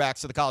 different quarterbacks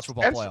to the college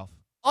football playoff.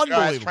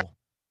 Unbelievable.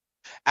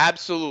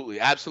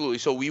 Absolutely.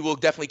 So we will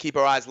definitely keep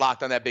our eyes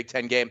locked on that Big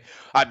 10 game,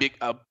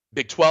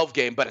 Big 12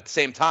 game. But at the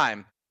same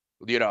time,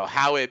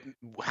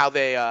 how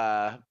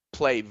they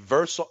play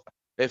versus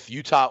if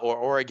Utah or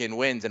Oregon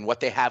wins and what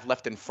they have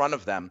left in front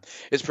of them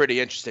is pretty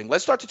interesting.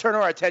 Let's start to turn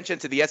our attention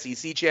to the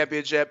SEC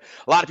championship.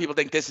 A lot of people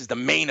think this is the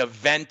main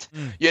event.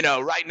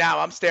 Right now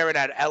I'm staring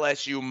at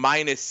LSU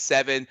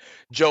 -7,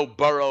 Joe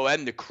Burrow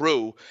and the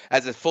crew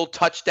as a full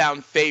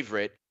touchdown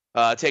favorite,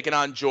 taking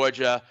on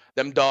Georgia.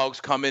 Them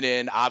dogs coming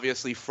in,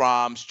 obviously,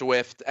 from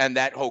Swift and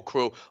that whole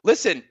crew.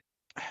 Listen,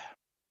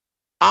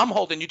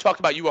 you talked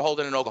about you were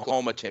holding an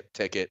Oklahoma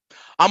ticket.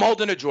 I'm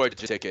holding a Georgia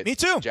ticket. Me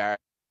too, Jared.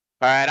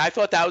 All right, I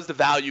thought that was the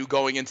value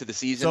going into the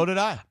season. So did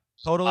I.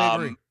 Totally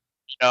agree.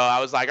 I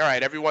was like, all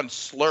right, everyone's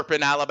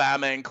slurping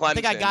Alabama and Clemson. I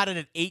think I got it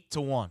at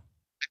 8-1. I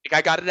think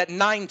I got it at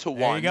 9-1.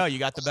 There you go. You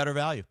got the better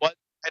value. Right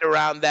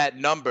around that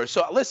number.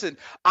 So listen,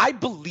 I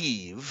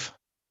believe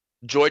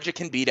Georgia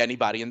can beat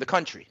anybody in the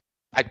country.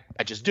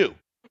 I just do,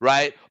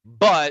 right?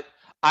 But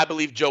I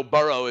believe Joe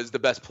Burrow is the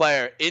best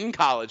player in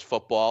college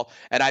football,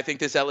 and I think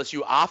this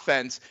LSU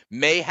offense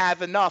may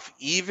have enough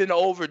even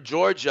over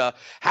Georgia.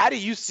 How do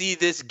you see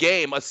this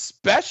game,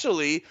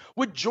 especially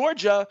with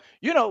Georgia?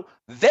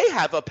 They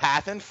have a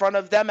path in front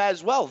of them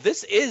as well.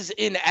 This is,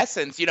 in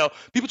essence,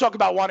 people talk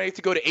about wanting it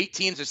to go to 8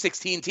 teams or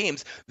 16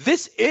 teams.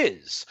 This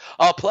is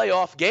a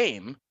playoff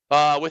game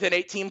with an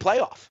 8-team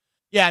playoff.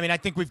 Yeah, I mean, I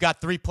think we've got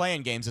 3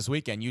 play-in games this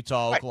weekend.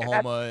 Utah,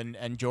 Oklahoma,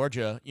 and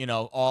Georgia,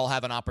 all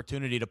have an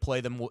opportunity to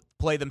play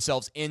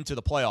themselves into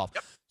the playoff.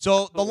 Yep.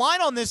 So the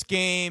line on this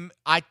game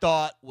I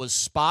thought was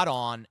spot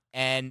on,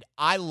 and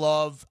I'm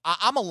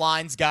a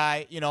lines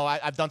guy.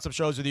 I've done some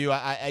shows with you.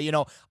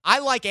 I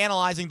like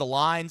analyzing the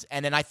lines,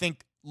 and then I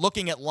think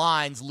looking at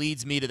lines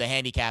leads me to the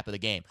handicap of the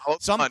game.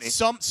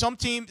 Some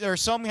teams or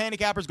some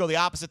handicappers go the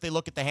opposite. They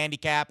look at the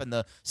handicap and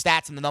the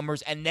stats and the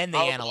numbers, and then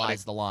they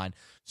analyze the line.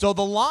 So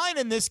the line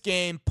in this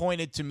game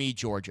pointed to me,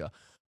 Georgia.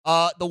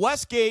 The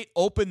Westgate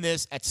opened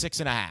this at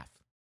 6.5,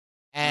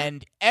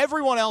 and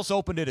everyone else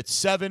opened it at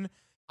 7.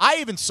 I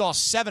even saw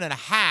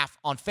 7.5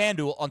 on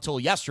FanDuel until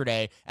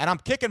yesterday, and I'm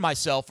kicking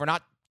myself for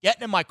not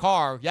getting in my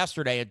car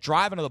yesterday and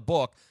driving to the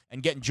book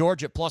and getting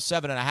Georgia at plus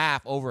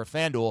 7.5 over at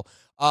FanDuel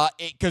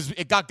because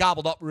it got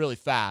gobbled up really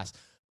fast.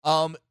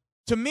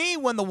 To me,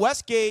 when the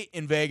Westgate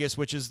in Vegas,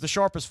 which is the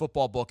sharpest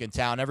football book in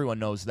town, everyone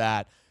knows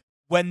that,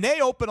 when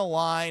they open a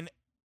line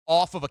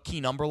off of a key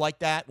number like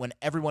that when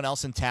everyone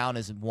else in town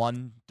is in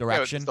one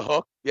direction. Yeah, the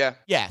hook. Yeah.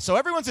 Yeah. So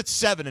everyone's at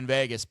 7 in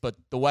Vegas, but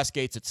the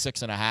Westgate's at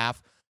 6.5.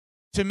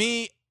 To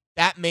me,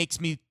 that makes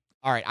me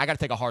all right. I got to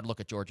take a hard look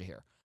at Georgia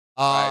here.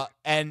 Right.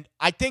 And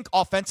I think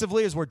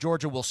offensively is where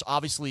Georgia will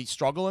obviously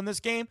struggle in this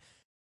game.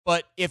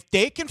 But if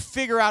they can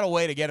figure out a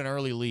way to get an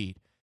early lead,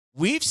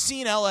 we've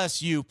seen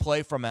LSU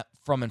play from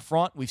in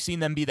front. We've seen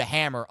them be the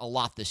hammer a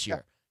lot this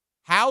year.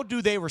 Yeah. How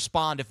do they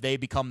respond if they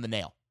become the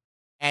nail?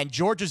 And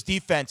Georgia's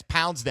defense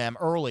pounds them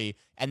early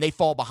and they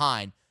fall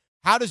behind.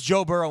 How does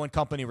Joe Burrow and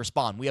company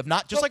respond? We have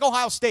not, just like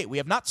Ohio State, we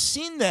have not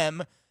seen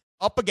them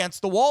up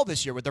against the wall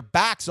this year with their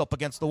backs up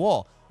against the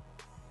wall.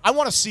 I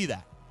want to see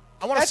that.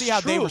 I want to see how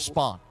they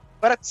respond.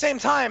 But at the same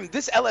time,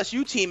 this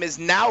LSU team is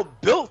now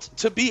built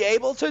to be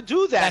able to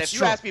do that. That's if you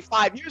true. asked me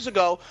 5 years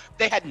ago,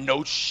 they had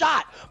no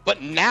shot.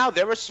 But now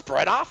they're a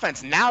spread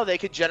offense. Now they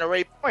could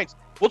generate points.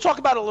 We'll talk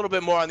about it a little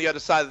bit more on the other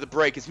side of the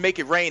break. It's Make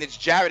It Rain. It's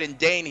Jared and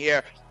Dane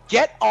here.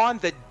 Get on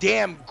the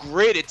damn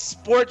grid. It's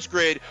Sports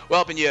Grid. We're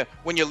helping you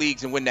win your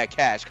leagues and win that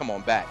cash. Come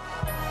on back.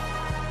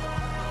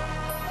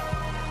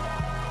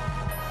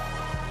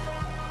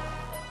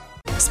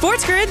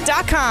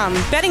 SportsGrid.com.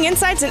 Betting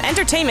insights and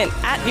entertainment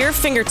at your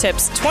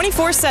fingertips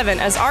 24/7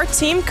 as our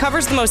team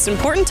covers the most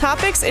important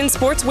topics in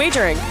sports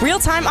wagering.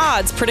 Real-time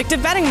odds,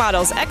 predictive betting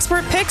models,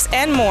 expert picks,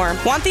 and more.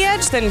 Want the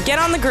edge? Then get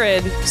on the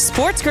grid.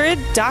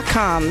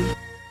 SportsGrid.com.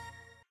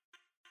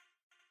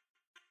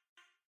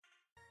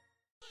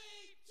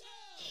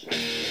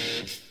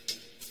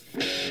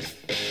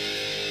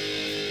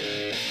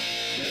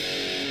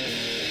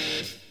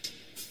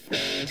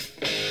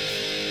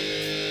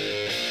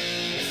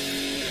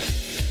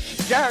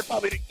 Jared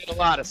probably didn't get a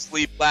lot of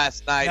sleep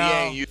last night. No. He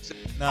ain't used to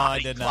No, I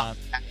did not.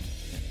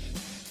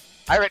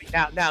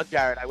 Now,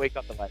 Jared, I wake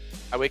up at like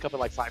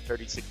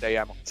 5:30, 6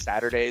 a.m. on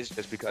Saturdays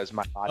just because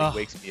my body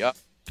wakes me up.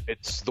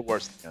 It's the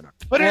worst thing ever.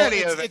 But Well, in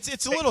any event,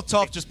 it's a little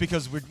tough just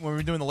because when we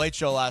were doing the late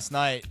show last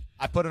night,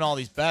 I put in all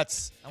these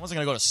bets. I wasn't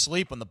going to go to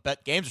sleep when the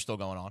games are still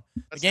going on.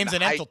 The games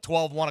didn't end until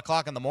 12, 1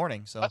 o'clock in the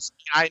morning. So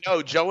I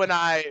know. Joe and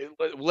I,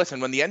 listen,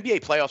 when the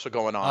NBA playoffs were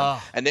going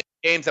on, and then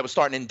games that were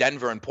starting in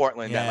Denver and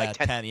Portland at like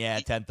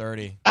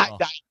 10:30. I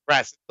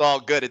digress. It's all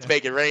good. It's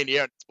Make It Rain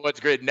here on the Sports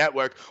Grid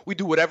Network. We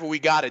do whatever we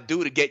got to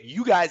do to get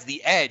you guys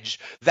the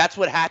edge. That's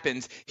what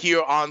happens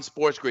here on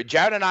Sports Grid.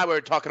 Jared and I were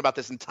talking about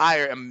this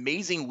entire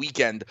amazing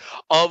weekend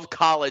of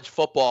college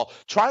football,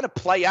 trying to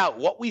play out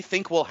what we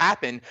think will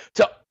happen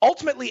to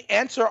ultimately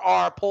answer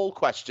our poll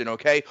question,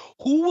 okay?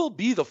 Who will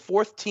be the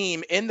fourth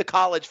team in the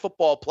college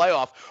football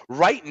playoff?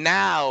 Right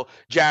now,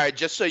 Jared,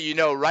 just so you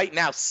know, right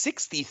now,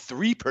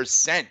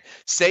 63%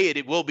 say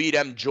it will be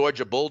them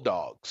Georgia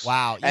Bulldogs.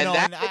 Wow. And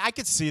I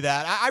could see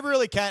that. I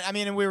really can. I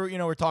mean, and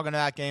we're talking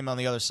that game on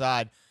the other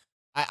side.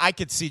 I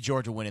could see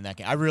Georgia winning that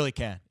game. I really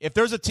can. If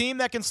there's a team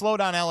that can slow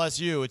down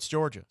LSU, it's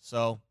Georgia.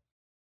 So,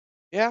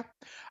 yeah.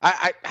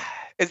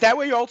 Is that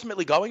where you're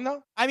ultimately going,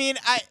 though? I mean,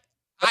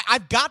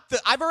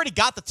 I've already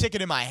got the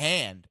ticket in my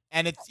hand,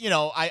 and it's,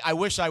 I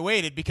wish I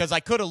waited because I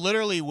could have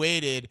literally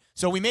waited.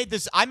 So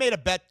I made a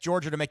bet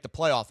Georgia to make the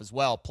playoff as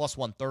well, plus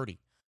 130.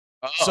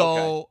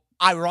 Okay.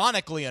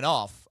 Ironically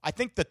enough, I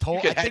think the total.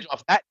 You can hedge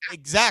off that.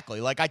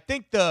 Exactly. Like I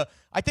think the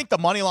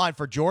money line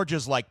for Georgia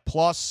is like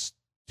plus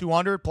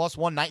 200, plus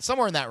 190,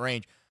 somewhere in that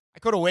range. I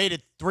could have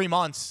waited 4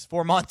 months,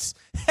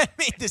 and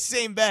made the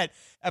same bet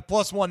at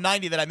plus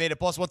 190 that I made at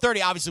plus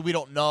 130. Obviously, we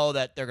don't know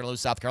that they're going to lose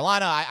South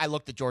Carolina. I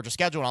looked at Georgia's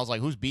schedule, and I was like,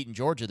 who's beating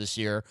Georgia this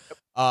year?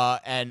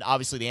 And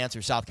obviously, the answer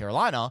is South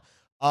Carolina.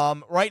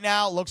 Right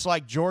now, it looks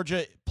like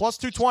Georgia plus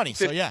 220.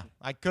 So, yeah,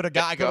 I could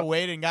have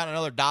waited and gotten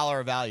another $1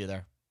 of value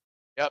there.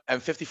 Yep,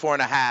 and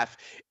 54.5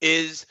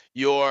 is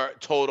your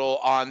total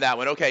on that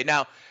one. Okay,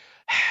 now,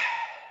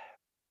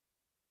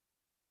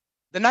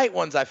 the night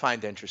ones I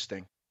find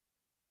interesting,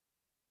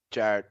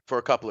 Jared, for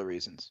a couple of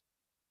reasons.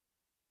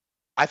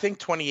 I think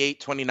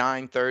 28,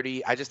 29,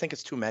 30, I just think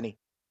it's too many.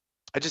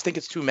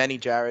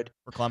 Jared.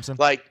 For Clemson?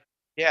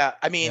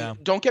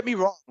 Don't get me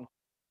wrong.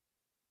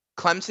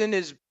 Clemson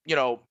is,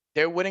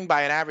 they're winning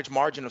by an average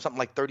margin of something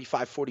like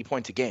 35, 40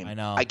 points a game. I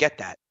know. I get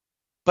that.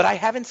 But I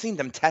haven't seen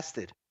them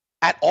tested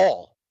at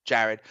all,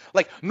 Jared.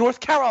 Like, North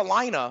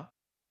Carolina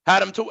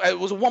had them it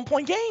was a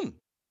 1-point game.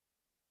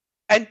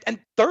 And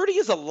 30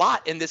 is a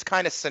lot in this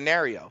kind of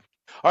scenario.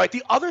 All right,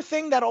 the other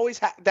thing that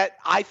that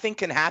I think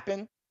can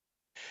happen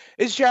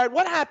is, Jared,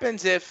 what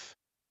happens if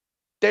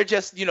they're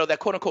just, that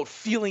quote-unquote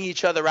feeling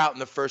each other out in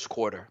the first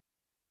quarter?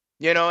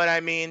 You know what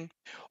I mean?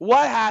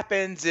 What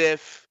happens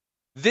if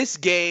this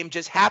game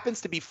just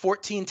happens to be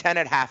 14-10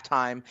 at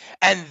halftime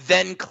and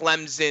then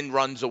Clemson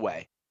runs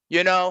away?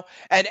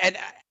 And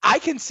I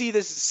can see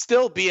this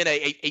still being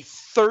a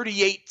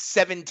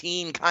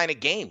 38-17 kind of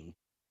game.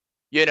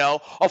 A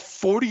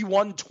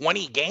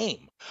 41-20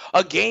 game.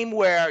 A game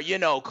where,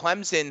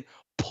 Clemson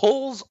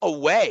pulls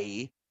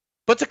away,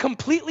 but to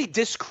completely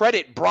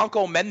discredit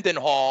Bronco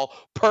Mendenhall,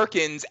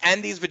 Perkins,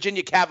 and these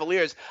Virginia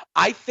Cavaliers,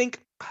 I think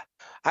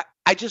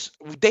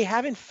they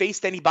haven't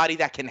faced anybody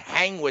that can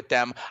hang with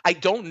them. I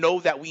don't know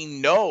that we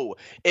know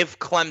if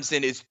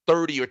Clemson is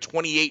 30 or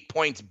 28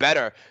 points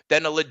better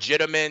than a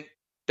legitimate,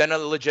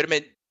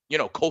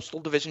 Coastal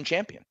Division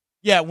champion.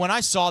 Yeah, when I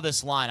saw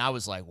this line, I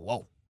was like,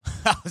 whoa.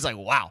 I was like,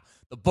 wow.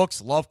 The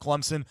books love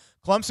Clemson.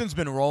 Clemson's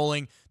been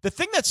rolling. The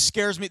thing that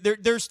scares me,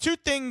 there's two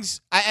things,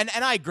 and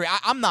I agree.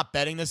 I'm not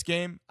betting this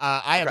game.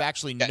 I have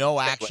actually no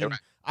action. Right.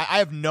 I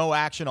have no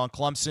action on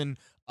Clemson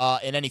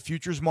in any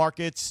futures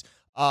markets.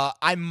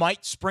 I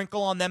might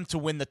sprinkle on them to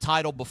win the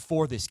title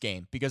before this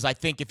game because I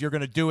think if you're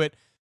going to do it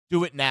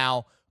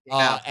now.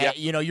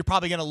 You're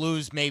probably going to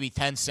lose maybe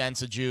 10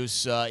 cents a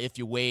juice if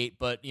you wait.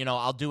 But,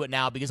 I'll do it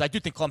now because I do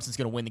think Clemson's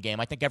going to win the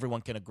game. I think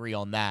everyone can agree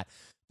on that.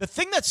 The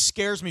thing that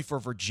scares me for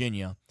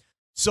Virginia,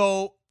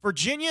 so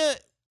Virginia,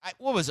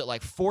 what was it,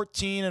 like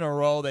 14 in a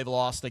row they've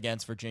lost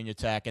against Virginia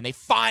Tech, and they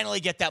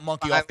finally get that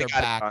monkey off their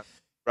back.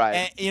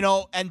 Right.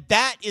 And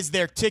that is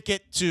their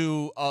ticket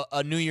to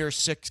a New Year's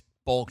Six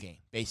bowl game,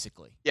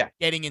 basically. Yeah.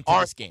 Getting into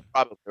this game.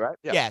 Probably, right?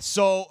 Yeah.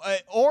 So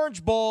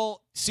Orange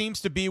Bowl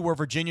seems to be where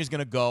Virginia's going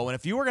to go. And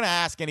if you were going to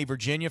ask any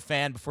Virginia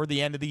fan before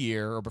the end of the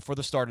year or before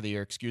the start of the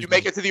year, you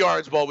make it to the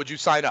Orange Bowl, would you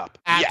sign up?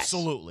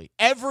 Absolutely.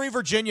 Yes. Every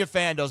Virginia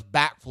fan does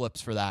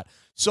backflips for that.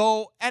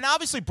 So, and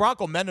obviously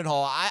Bronco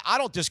Mendenhall, I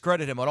don't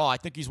discredit him at all. I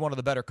think he's one of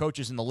the better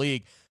coaches in the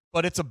league,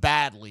 but it's a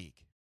bad league.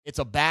 It's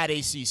a bad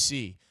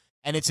ACC.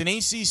 And it's an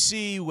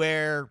ACC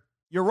where,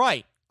 you're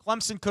right,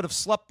 Clemson could have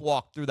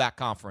sleptwalked through that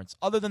conference,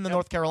 other than the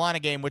North Carolina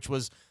game, which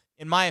was,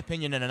 in my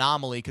opinion, an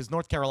anomaly because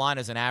North Carolina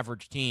is an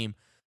average team.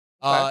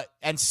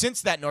 And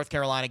since that North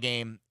Carolina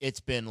game, it's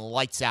been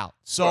lights out.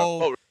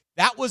 So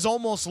that was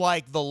almost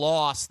like the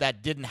loss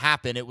that didn't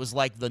happen. It was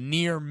like the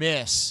near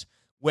miss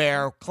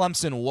where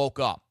Clemson woke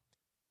up.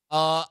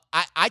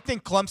 I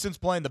think Clemson's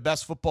playing the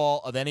best football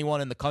of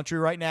anyone in the country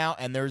right now,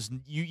 and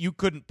you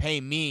couldn't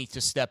pay me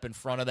to step in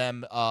front of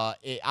them. I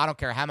don't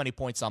care how many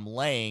points I'm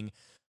laying.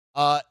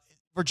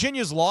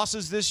 Virginia's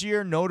losses this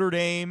year, Notre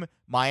Dame,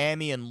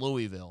 Miami, and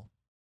Louisville.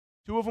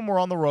 2 of them were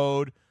on the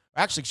road.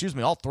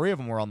 Actually, all 3 of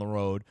them were on the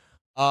road.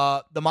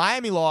 The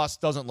Miami loss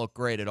doesn't look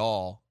great at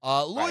all.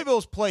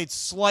 Louisville's played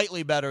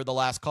slightly better the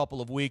last couple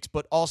of weeks,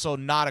 but also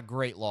not a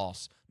great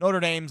loss.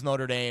 Notre Dame's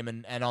Notre Dame,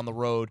 and on the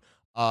road,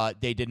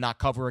 they did not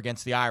cover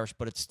against the Irish,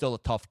 but it's still a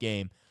tough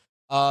game.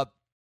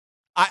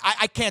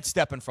 I can't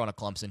step in front of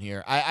Clemson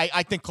here.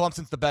 I think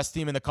Clemson's the best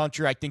team in the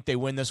country. I think they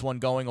win this one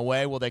going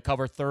away. Will they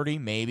cover 30?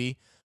 Maybe.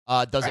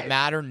 Does it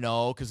matter?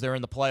 No, because they're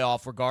in the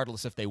playoff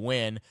regardless if they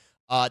win.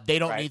 They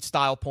don't need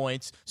style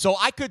points. So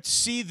I could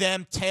see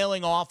them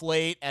tailing off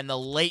late, and the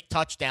late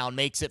touchdown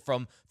makes it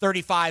from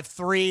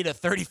 35-3 to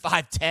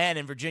 35-10,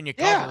 and Virginia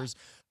covers.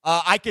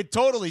 I could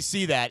totally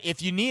see that.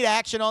 If you need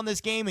action on this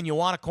game and you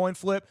want a coin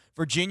flip,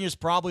 Virginia's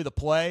probably the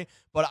play.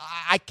 But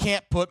I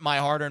can't put my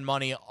hard-earned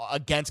money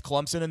against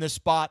Clemson in this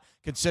spot,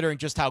 considering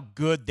just how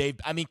good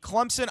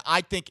Clemson,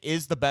 I think,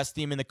 is the best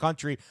team in the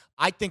country.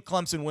 I think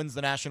Clemson wins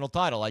the national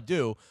title. I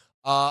do.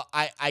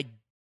 I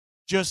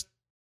just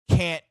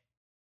can't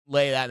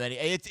lay that many.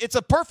 It's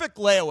a perfect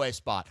layaway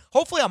spot.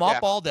 Hopefully I'm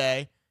up all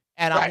day,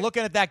 and I'm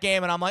looking at that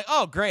game, and I'm like,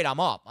 oh, great, I'm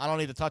up. I don't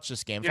need to touch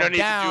this game. If I'm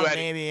down,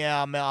 maybe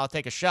I'll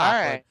take a shot.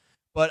 All right.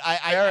 But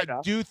I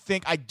do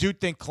think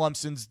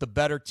Clemson's the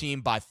better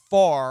team by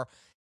far,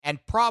 and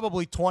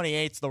probably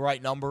 28's the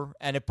right number,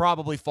 and it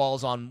probably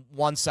falls on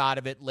one side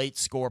of it. Late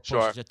score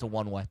pushes it to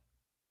one way.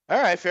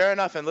 All right, fair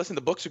enough. And listen,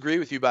 the books agree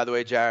with you, by the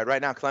way, Jared.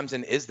 Right now,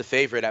 Clemson is the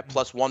favorite at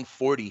plus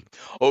 140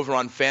 over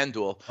on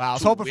FanDuel. Wow, I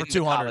was hoping for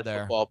 200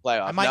 there.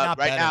 Playoff. I might not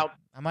bet it.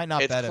 I might not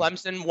bet it. It's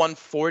Clemson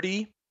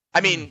 140. I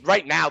mean,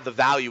 right now the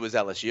value is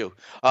LSU.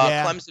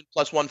 Clemson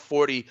plus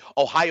 140,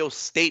 Ohio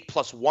State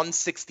plus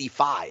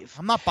 165.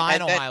 I'm not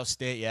buying Ohio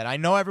State yet. I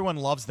know everyone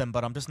loves them,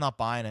 but I'm just not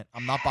buying it.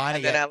 I'm not buying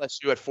it yet. And then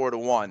LSU at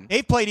 4-1.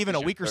 They've played even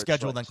a weaker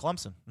schedule than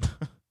Clemson.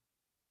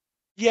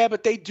 Yeah,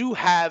 but they do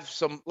have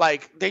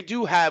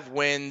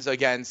wins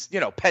against,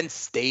 Penn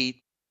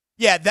State.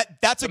 Yeah,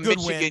 that's a good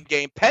Michigan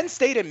game. Penn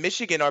State and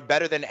Michigan are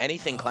better than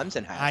anything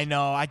Clemson has. I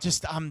know.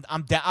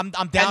 I'm down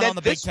on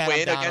the Big Ten.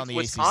 I'm down on the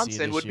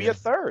Wisconsin ACC would be a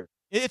third.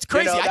 It's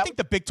crazy. I think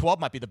the Big 12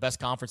 might be the best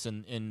conference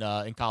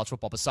in college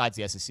football besides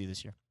the SEC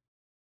this year.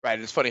 Right.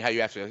 It's funny how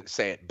you have to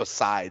say it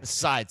besides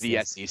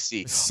the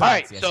SEC.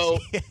 Besides all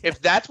right. So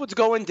if that's what's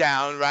going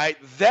down, right,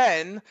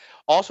 then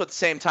also at the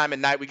same time at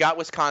night, we got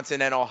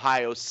Wisconsin and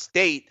Ohio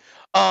State.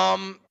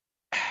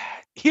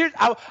 Here,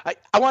 I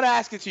want to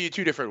ask it to you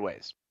 2 different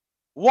ways.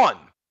 One,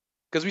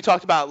 because we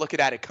talked about looking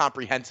at it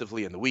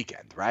comprehensively in the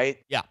weekend, right?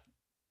 Yeah.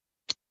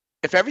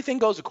 If everything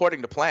goes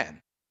according to plan,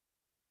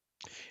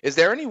 is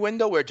there any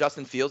window where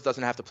Justin Fields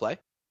doesn't have to play?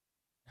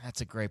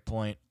 That's a great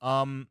point.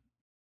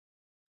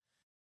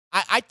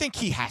 I think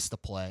he has to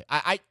play.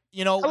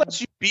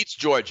 LSU beats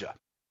Georgia.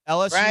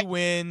 LSU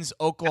wins.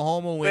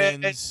 Oklahoma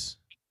wins.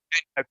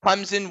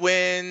 Clemson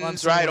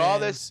wins. Right. All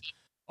this.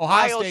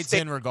 Ohio State's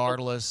in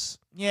regardless.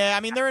 Yeah, I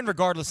mean, they're in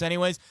regardless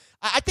anyways.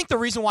 I think the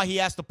reason why he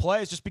has to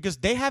play is just because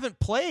they haven't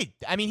played.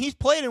 I mean, he's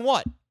played in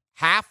what?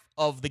 Half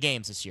of the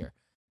games this year.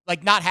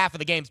 Like, not half of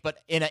the games, but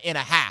in a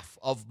half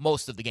of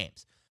most of the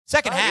games.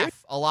 Second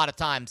half, a lot of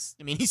times,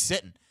 I mean, he's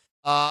sitting.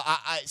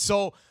 I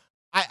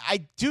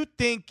do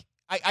think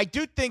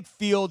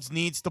Fields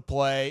needs to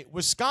play.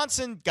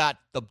 Wisconsin got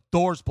the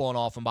doors blown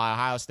off him by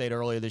Ohio State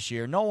earlier this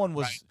year. No one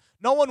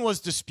was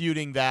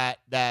disputing that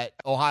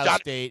Ohio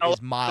State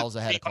is miles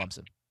ahead of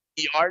Clemson.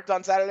 Yards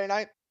on Saturday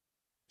night?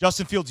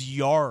 Justin Fields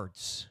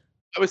yards.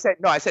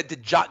 I said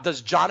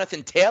does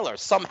Jonathan Taylor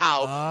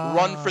somehow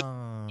run for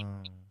 20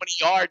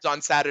 yards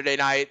on Saturday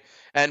night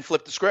and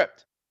flip the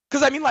script?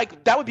 Because, I mean,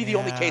 like, that would be the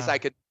only case I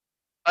could.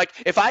 Like,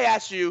 if I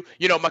asked you,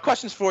 my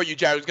questions for you,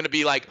 Jared, was going to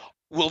be like,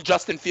 will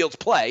Justin Fields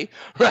play?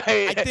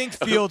 Right? I think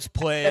Fields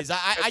plays.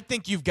 I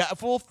think you've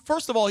got. Well,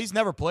 first of all, he's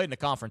never played in a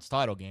conference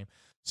title game,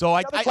 so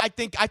I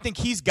think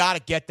he's got to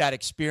get that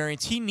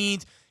experience. He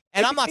needs.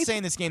 And I'm not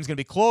saying this game's going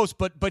to be close,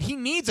 but he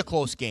needs a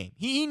close game.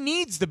 He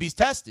needs to be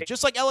tested,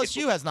 just like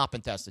LSU has not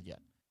been tested yet.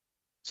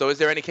 So is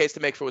there any case to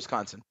make for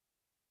Wisconsin?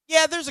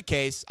 Yeah, there's a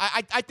case.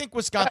 I think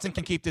Wisconsin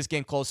can keep this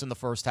game close in the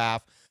first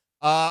half.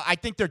 I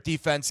think their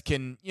defense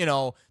can,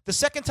 the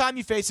second time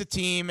you face a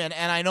team, and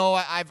I know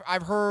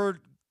I've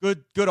heard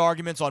good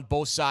arguments on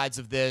both sides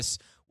of this,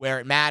 where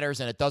it matters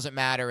and it doesn't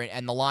matter,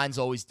 and the line's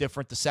always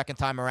different. The second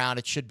time around,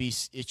 it should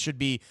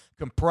be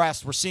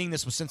compressed. We're seeing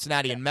this with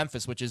Cincinnati and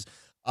Memphis, which is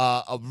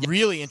a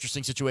really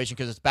interesting situation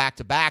because it's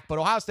back-to-back. But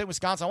Ohio State,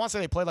 Wisconsin, I want to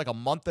say they played like a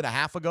month and a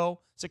half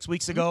ago, 6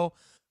 weeks ago.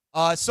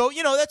 So,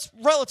 that's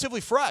relatively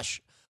fresh.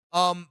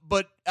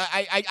 But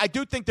I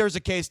do think there's a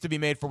case to be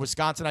made for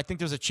Wisconsin. I think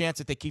there's a chance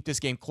that they keep this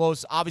game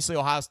close. Obviously,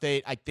 Ohio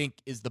State, I think,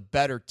 is the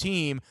better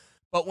team.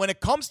 But when it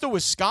comes to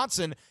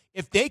Wisconsin,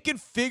 if they can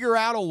figure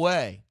out a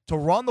way to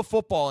run the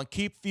football and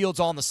keep Fields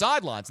on the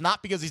sidelines,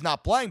 not because he's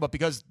not playing, but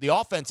because the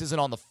offense isn't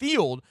on the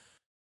field,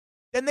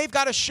 then they've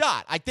got a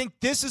shot. I think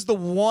this is the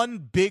one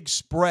big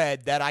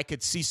spread that I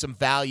could see some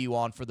value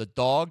on for the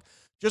dog,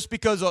 just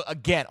because,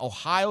 again,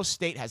 Ohio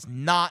State has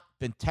not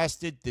been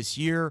tested this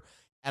year,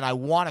 and I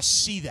want to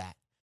see that.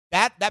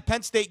 That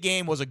Penn State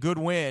game was a good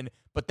win,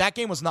 but that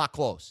game was not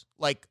close.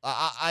 Like,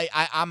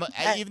 I'm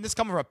even this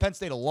coming from a Penn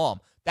State alum,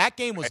 that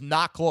game was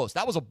not close.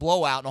 That was a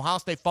blowout, and Ohio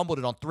State fumbled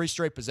it on 3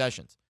 straight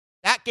possessions.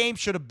 That game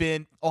should have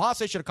been – Ohio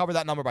State should have covered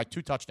that number by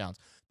 2 touchdowns.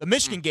 The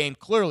Michigan game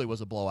clearly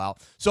was a blowout.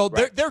 So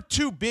their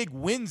 2 big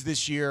wins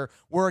this year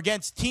were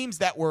against teams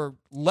that were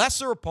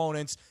lesser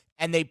opponents,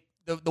 and the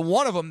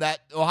one of them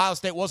that Ohio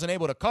State wasn't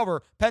able to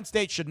cover, Penn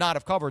State should not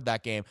have covered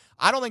that game.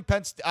 I don't think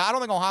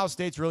Ohio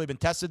State's really been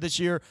tested this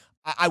year.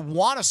 I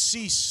want to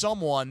see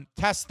someone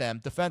test them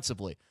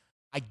defensively.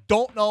 I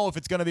don't know if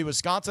it's going to be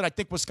Wisconsin. I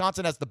think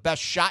Wisconsin has the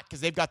best shot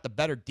because they've got the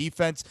better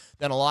defense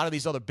than a lot of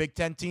these other Big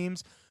Ten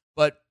teams.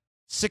 But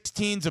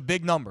 16's a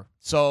big number.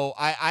 So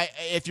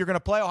if you're going to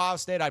play Ohio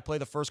State, I'd play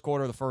the first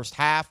quarter, the first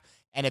half.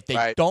 And if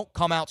they don't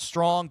come out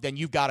strong, then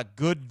you've got a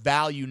good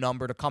value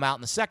number to come out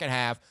in the second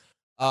half.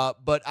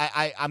 But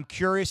I'm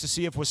curious to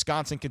see if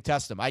Wisconsin can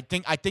test them. I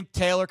think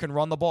Taylor can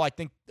run the ball. I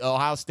think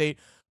Ohio State.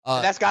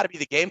 And that's got to be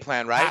the game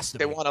plan, right?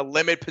 They want to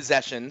limit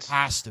possessions,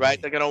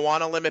 right? They're going to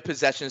want to limit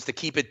possessions to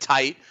keep it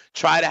tight,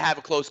 try to have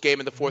a close game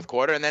in the fourth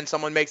quarter, and then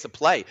someone makes a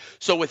play.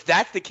 So if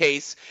that's the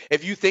case,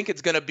 if you think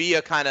it's going to be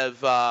a kind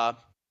of, a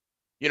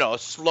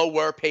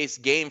slower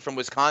paced game from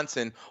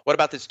Wisconsin, what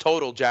about this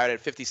total, Jared,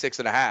 at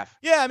 56.5?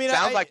 Yeah, I mean,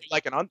 sounds like you're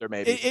like an under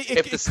maybe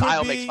if the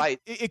style makes fight.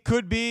 It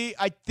could be.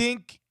 I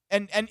think,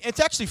 and it's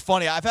actually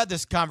funny. I've had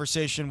this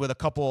conversation with a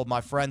couple of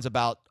my friends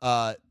about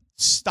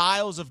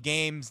styles of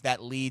games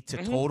that lead to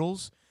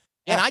totals.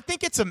 Yeah. And I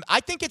think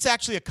it's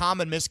actually a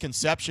common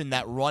misconception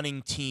that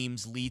running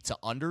teams lead to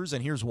unders,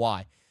 and here's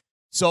why.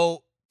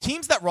 So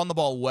teams that run the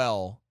ball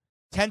well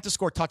tend to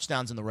score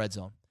touchdowns in the red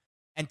zone.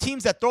 And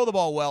teams that throw the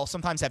ball well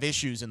sometimes have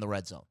issues in the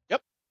red zone.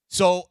 Yep.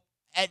 So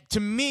to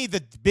me,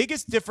 the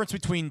biggest difference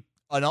between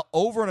an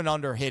over and an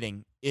under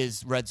hitting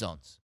is red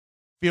zones,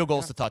 field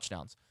goals to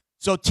touchdowns.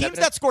 So teams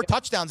that score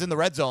touchdowns in the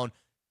red zone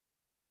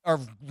are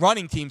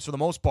running teams for the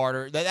most part,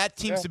 or that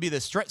seems to be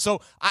the strength.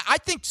 So I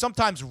think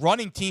sometimes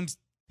running teams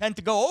tend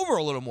to go over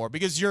a little more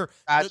because the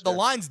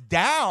line's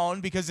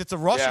down because it's a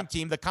rushing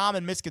team, the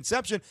common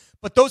misconception.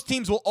 But those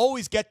teams will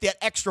always get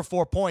that extra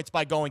 4 points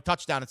by going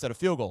touchdown instead of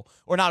field goal.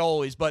 Or not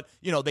always, but,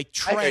 they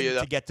trend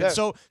to get to.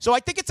 So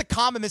I think it's a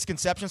common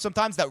misconception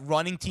sometimes that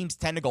running teams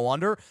tend to go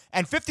under.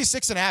 And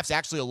 56.5 is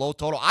actually a low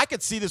total. I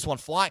could see this one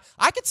fly.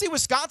 I could see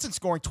Wisconsin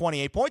scoring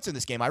 28 points in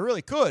this game. I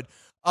really could.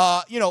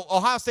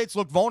 Ohio State's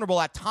looked vulnerable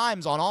at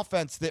times on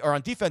offense or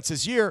on defense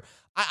this year.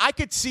 I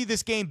could see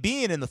this game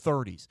being in the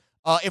 30s.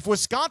 If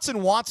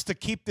Wisconsin wants to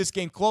keep this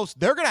game close,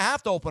 they're going to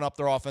have to open up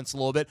their offense a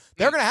little bit.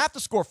 They're going to have to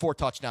score 4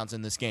 touchdowns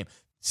in this game.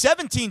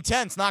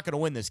 17-10 is not going to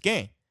win this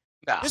game.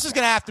 No. This is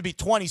going to have to be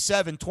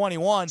 27-21.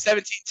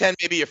 17-10,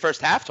 maybe your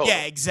first half total.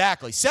 Yeah,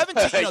 exactly.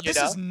 17. This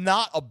is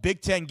not a Big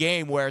Ten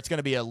game where it's going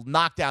to be a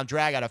knockdown,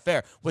 drag-out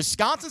affair.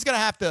 Wisconsin's going to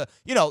have to,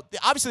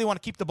 obviously they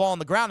want to keep the ball on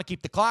the ground and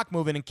keep the clock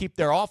moving and keep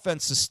their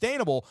offense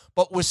sustainable,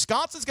 but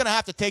Wisconsin's going to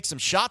have to take some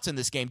shots in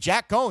this game.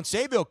 Jack Cohn,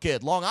 Sayville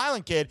kid, Long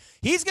Island kid,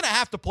 he's going to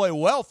have to play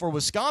well for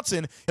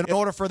Wisconsin in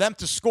order for them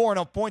to score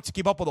enough points to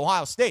keep up with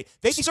Ohio State.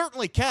 They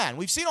certainly can.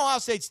 We've seen Ohio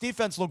State's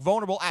defense look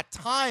vulnerable at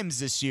times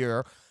this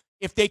year.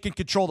 if they can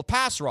control the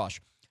pass rush.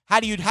 How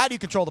do you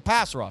control the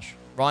pass rush?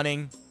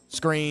 Running,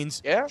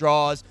 screens,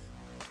 draws,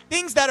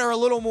 things that are a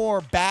little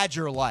more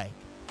Badger-like.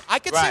 I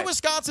could see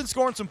Wisconsin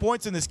scoring some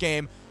points in this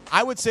game.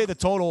 I would say the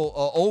total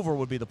over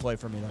would be the play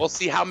for me. We'll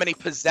see how many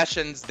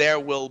possessions there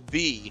will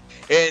be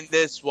in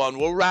this one.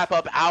 We'll wrap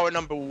up hour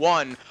number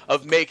 1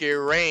 of Make It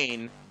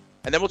Rain,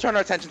 and then we'll turn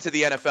our attention to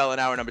the NFL in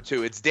hour number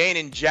 2. It's Dane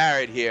and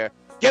Jared here.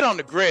 Get on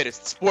the grid. It's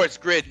the Sports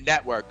Grid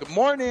Network. Good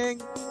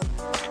morning.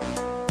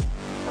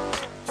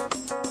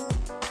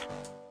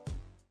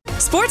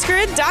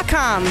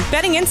 SportsGrid.com.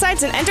 Betting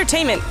insights and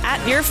entertainment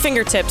at your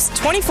fingertips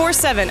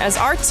 24/7 as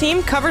our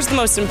team covers the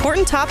most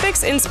important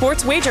topics in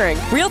sports wagering.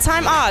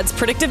 Real-time odds,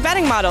 predictive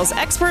betting models,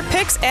 expert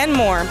picks, and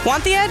more.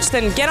 Want the edge?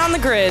 Then get on the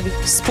grid.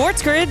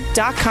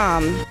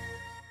 SportsGrid.com.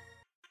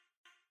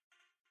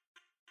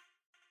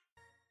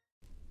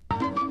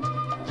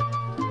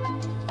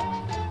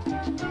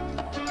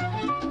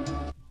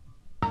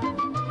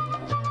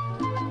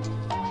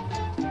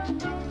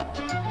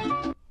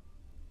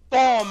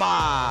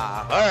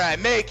 All right,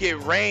 Make It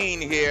Rain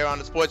here on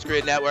the Sports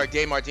Grid Network.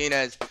 Dave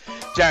Martinez,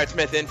 Jared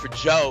Smith in for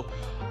Joe.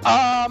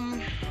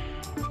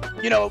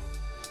 You know,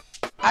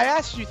 I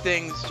asked you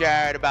things,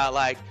 Jared, about I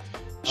like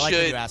when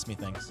you ask me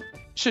things.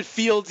 Should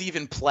Fields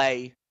even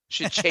play?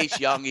 Should Chase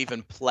Young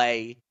even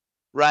play?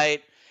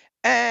 Right?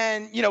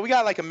 And, you know, we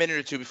got like a minute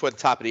or two before the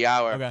top of the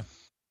hour. Okay.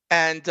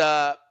 And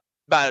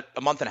about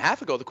a month and a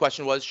half ago, the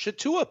question was, should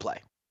Tua play?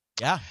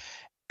 Yeah.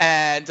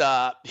 And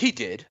he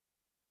did.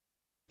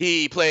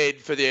 He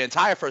played for the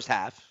entire first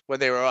half when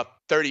they were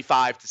up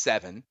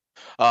 35-7,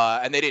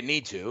 and they didn't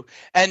need to.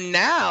 And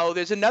now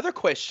there's another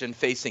question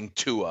facing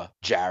Tua,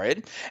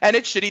 Jared, and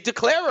it's should he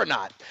declare or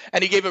not?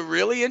 And he gave a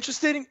really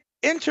interesting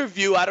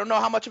interview. I don't know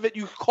how much of it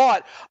you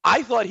caught.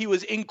 I thought he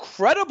was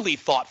incredibly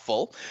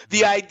thoughtful.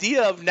 The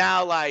idea of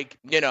now, like,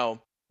 you know,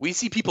 we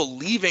see people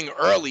leaving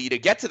early to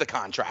get to the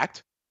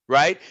contract,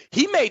 right?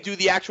 He may do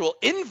the actual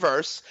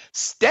inverse,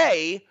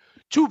 stay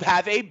to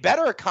have a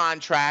better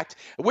contract.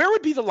 Where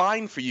would be the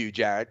line for you,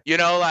 Jared? You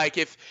know, like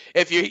if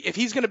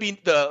he's going to be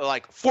the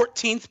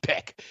 14th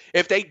pick,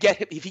 if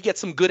he gets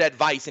some good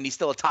advice and he's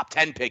still a top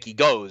 10 pick, he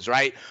goes,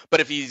 right?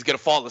 But if he's going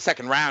to fall in the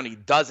second round, he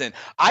doesn't.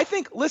 I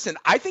think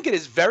it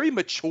is very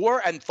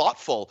mature and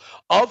thoughtful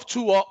of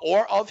Tua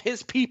or of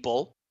his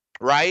people,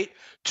 right,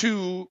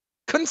 to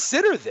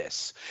consider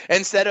this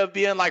instead of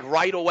being like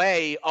right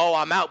away, oh,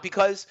 I'm out,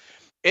 because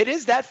it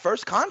is that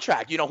first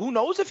contract. You know, who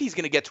knows if he's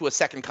going to get to a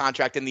second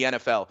contract in the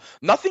NFL?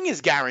 Nothing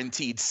is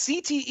guaranteed.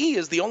 CTE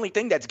is the only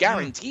thing that's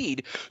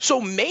guaranteed.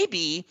 So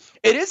maybe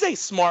it is a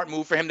smart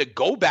move for him to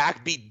go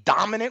back, be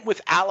dominant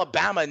with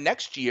Alabama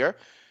next year,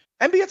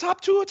 and be a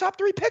top 2 or top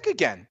 3 pick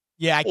again.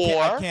 Yeah, I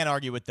can't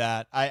argue with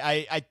that.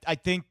 I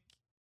think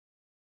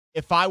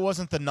if I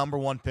wasn't the number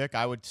 1 pick,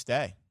 I would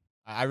stay.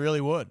 I really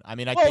would. I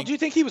mean, do you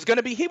think he wasn't going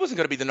to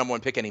be the number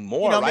 1 pick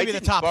anymore? You know, right? maybe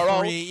the top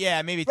 3.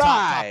 Yeah, maybe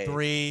top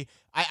 3.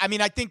 I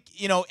mean, I think,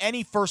 you know,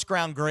 any first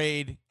round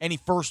grade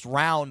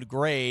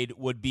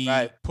would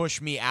be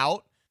push me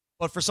out.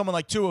 But for someone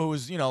like Tua, who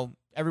was, you know,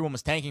 everyone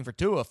was tanking for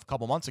Tua a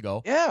couple months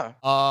ago.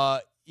 Yeah.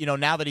 You know,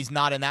 now that he's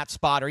not in that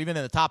spot or even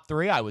in the top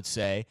 3, I would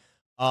say,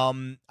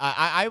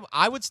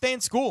 I would stay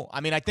in school. I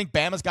mean, I think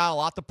Bama's got a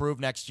lot to prove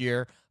next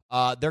year.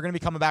 They're going to be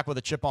coming back with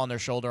a chip on their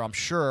shoulder, I'm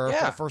sure.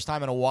 For the first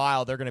time in a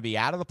while, they're going to be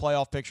out of the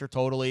playoff picture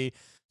totally.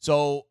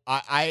 So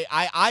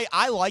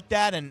I like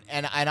that, and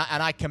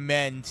I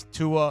commend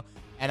Tua,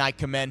 and I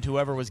commend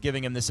whoever was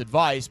giving him this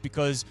advice,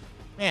 because,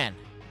 man,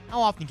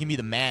 how often can he be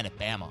the man at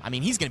Bama? I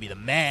mean, he's going to be the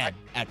man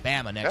at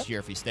Bama next year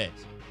if he stays.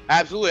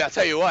 Absolutely. I'll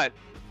tell you what.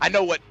 I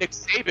know what Nick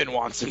Saban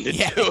wants him to do.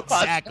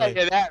 Exactly. I'll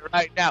tell you that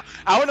right now.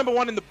 Hour number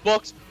 1 in the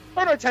books.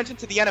 Turn our attention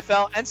to the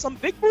NFL and some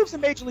big moves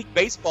in Major League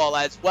Baseball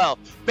as well.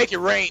 Make it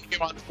rain here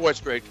on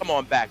Sports Grid. Come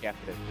on back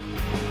after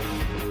this.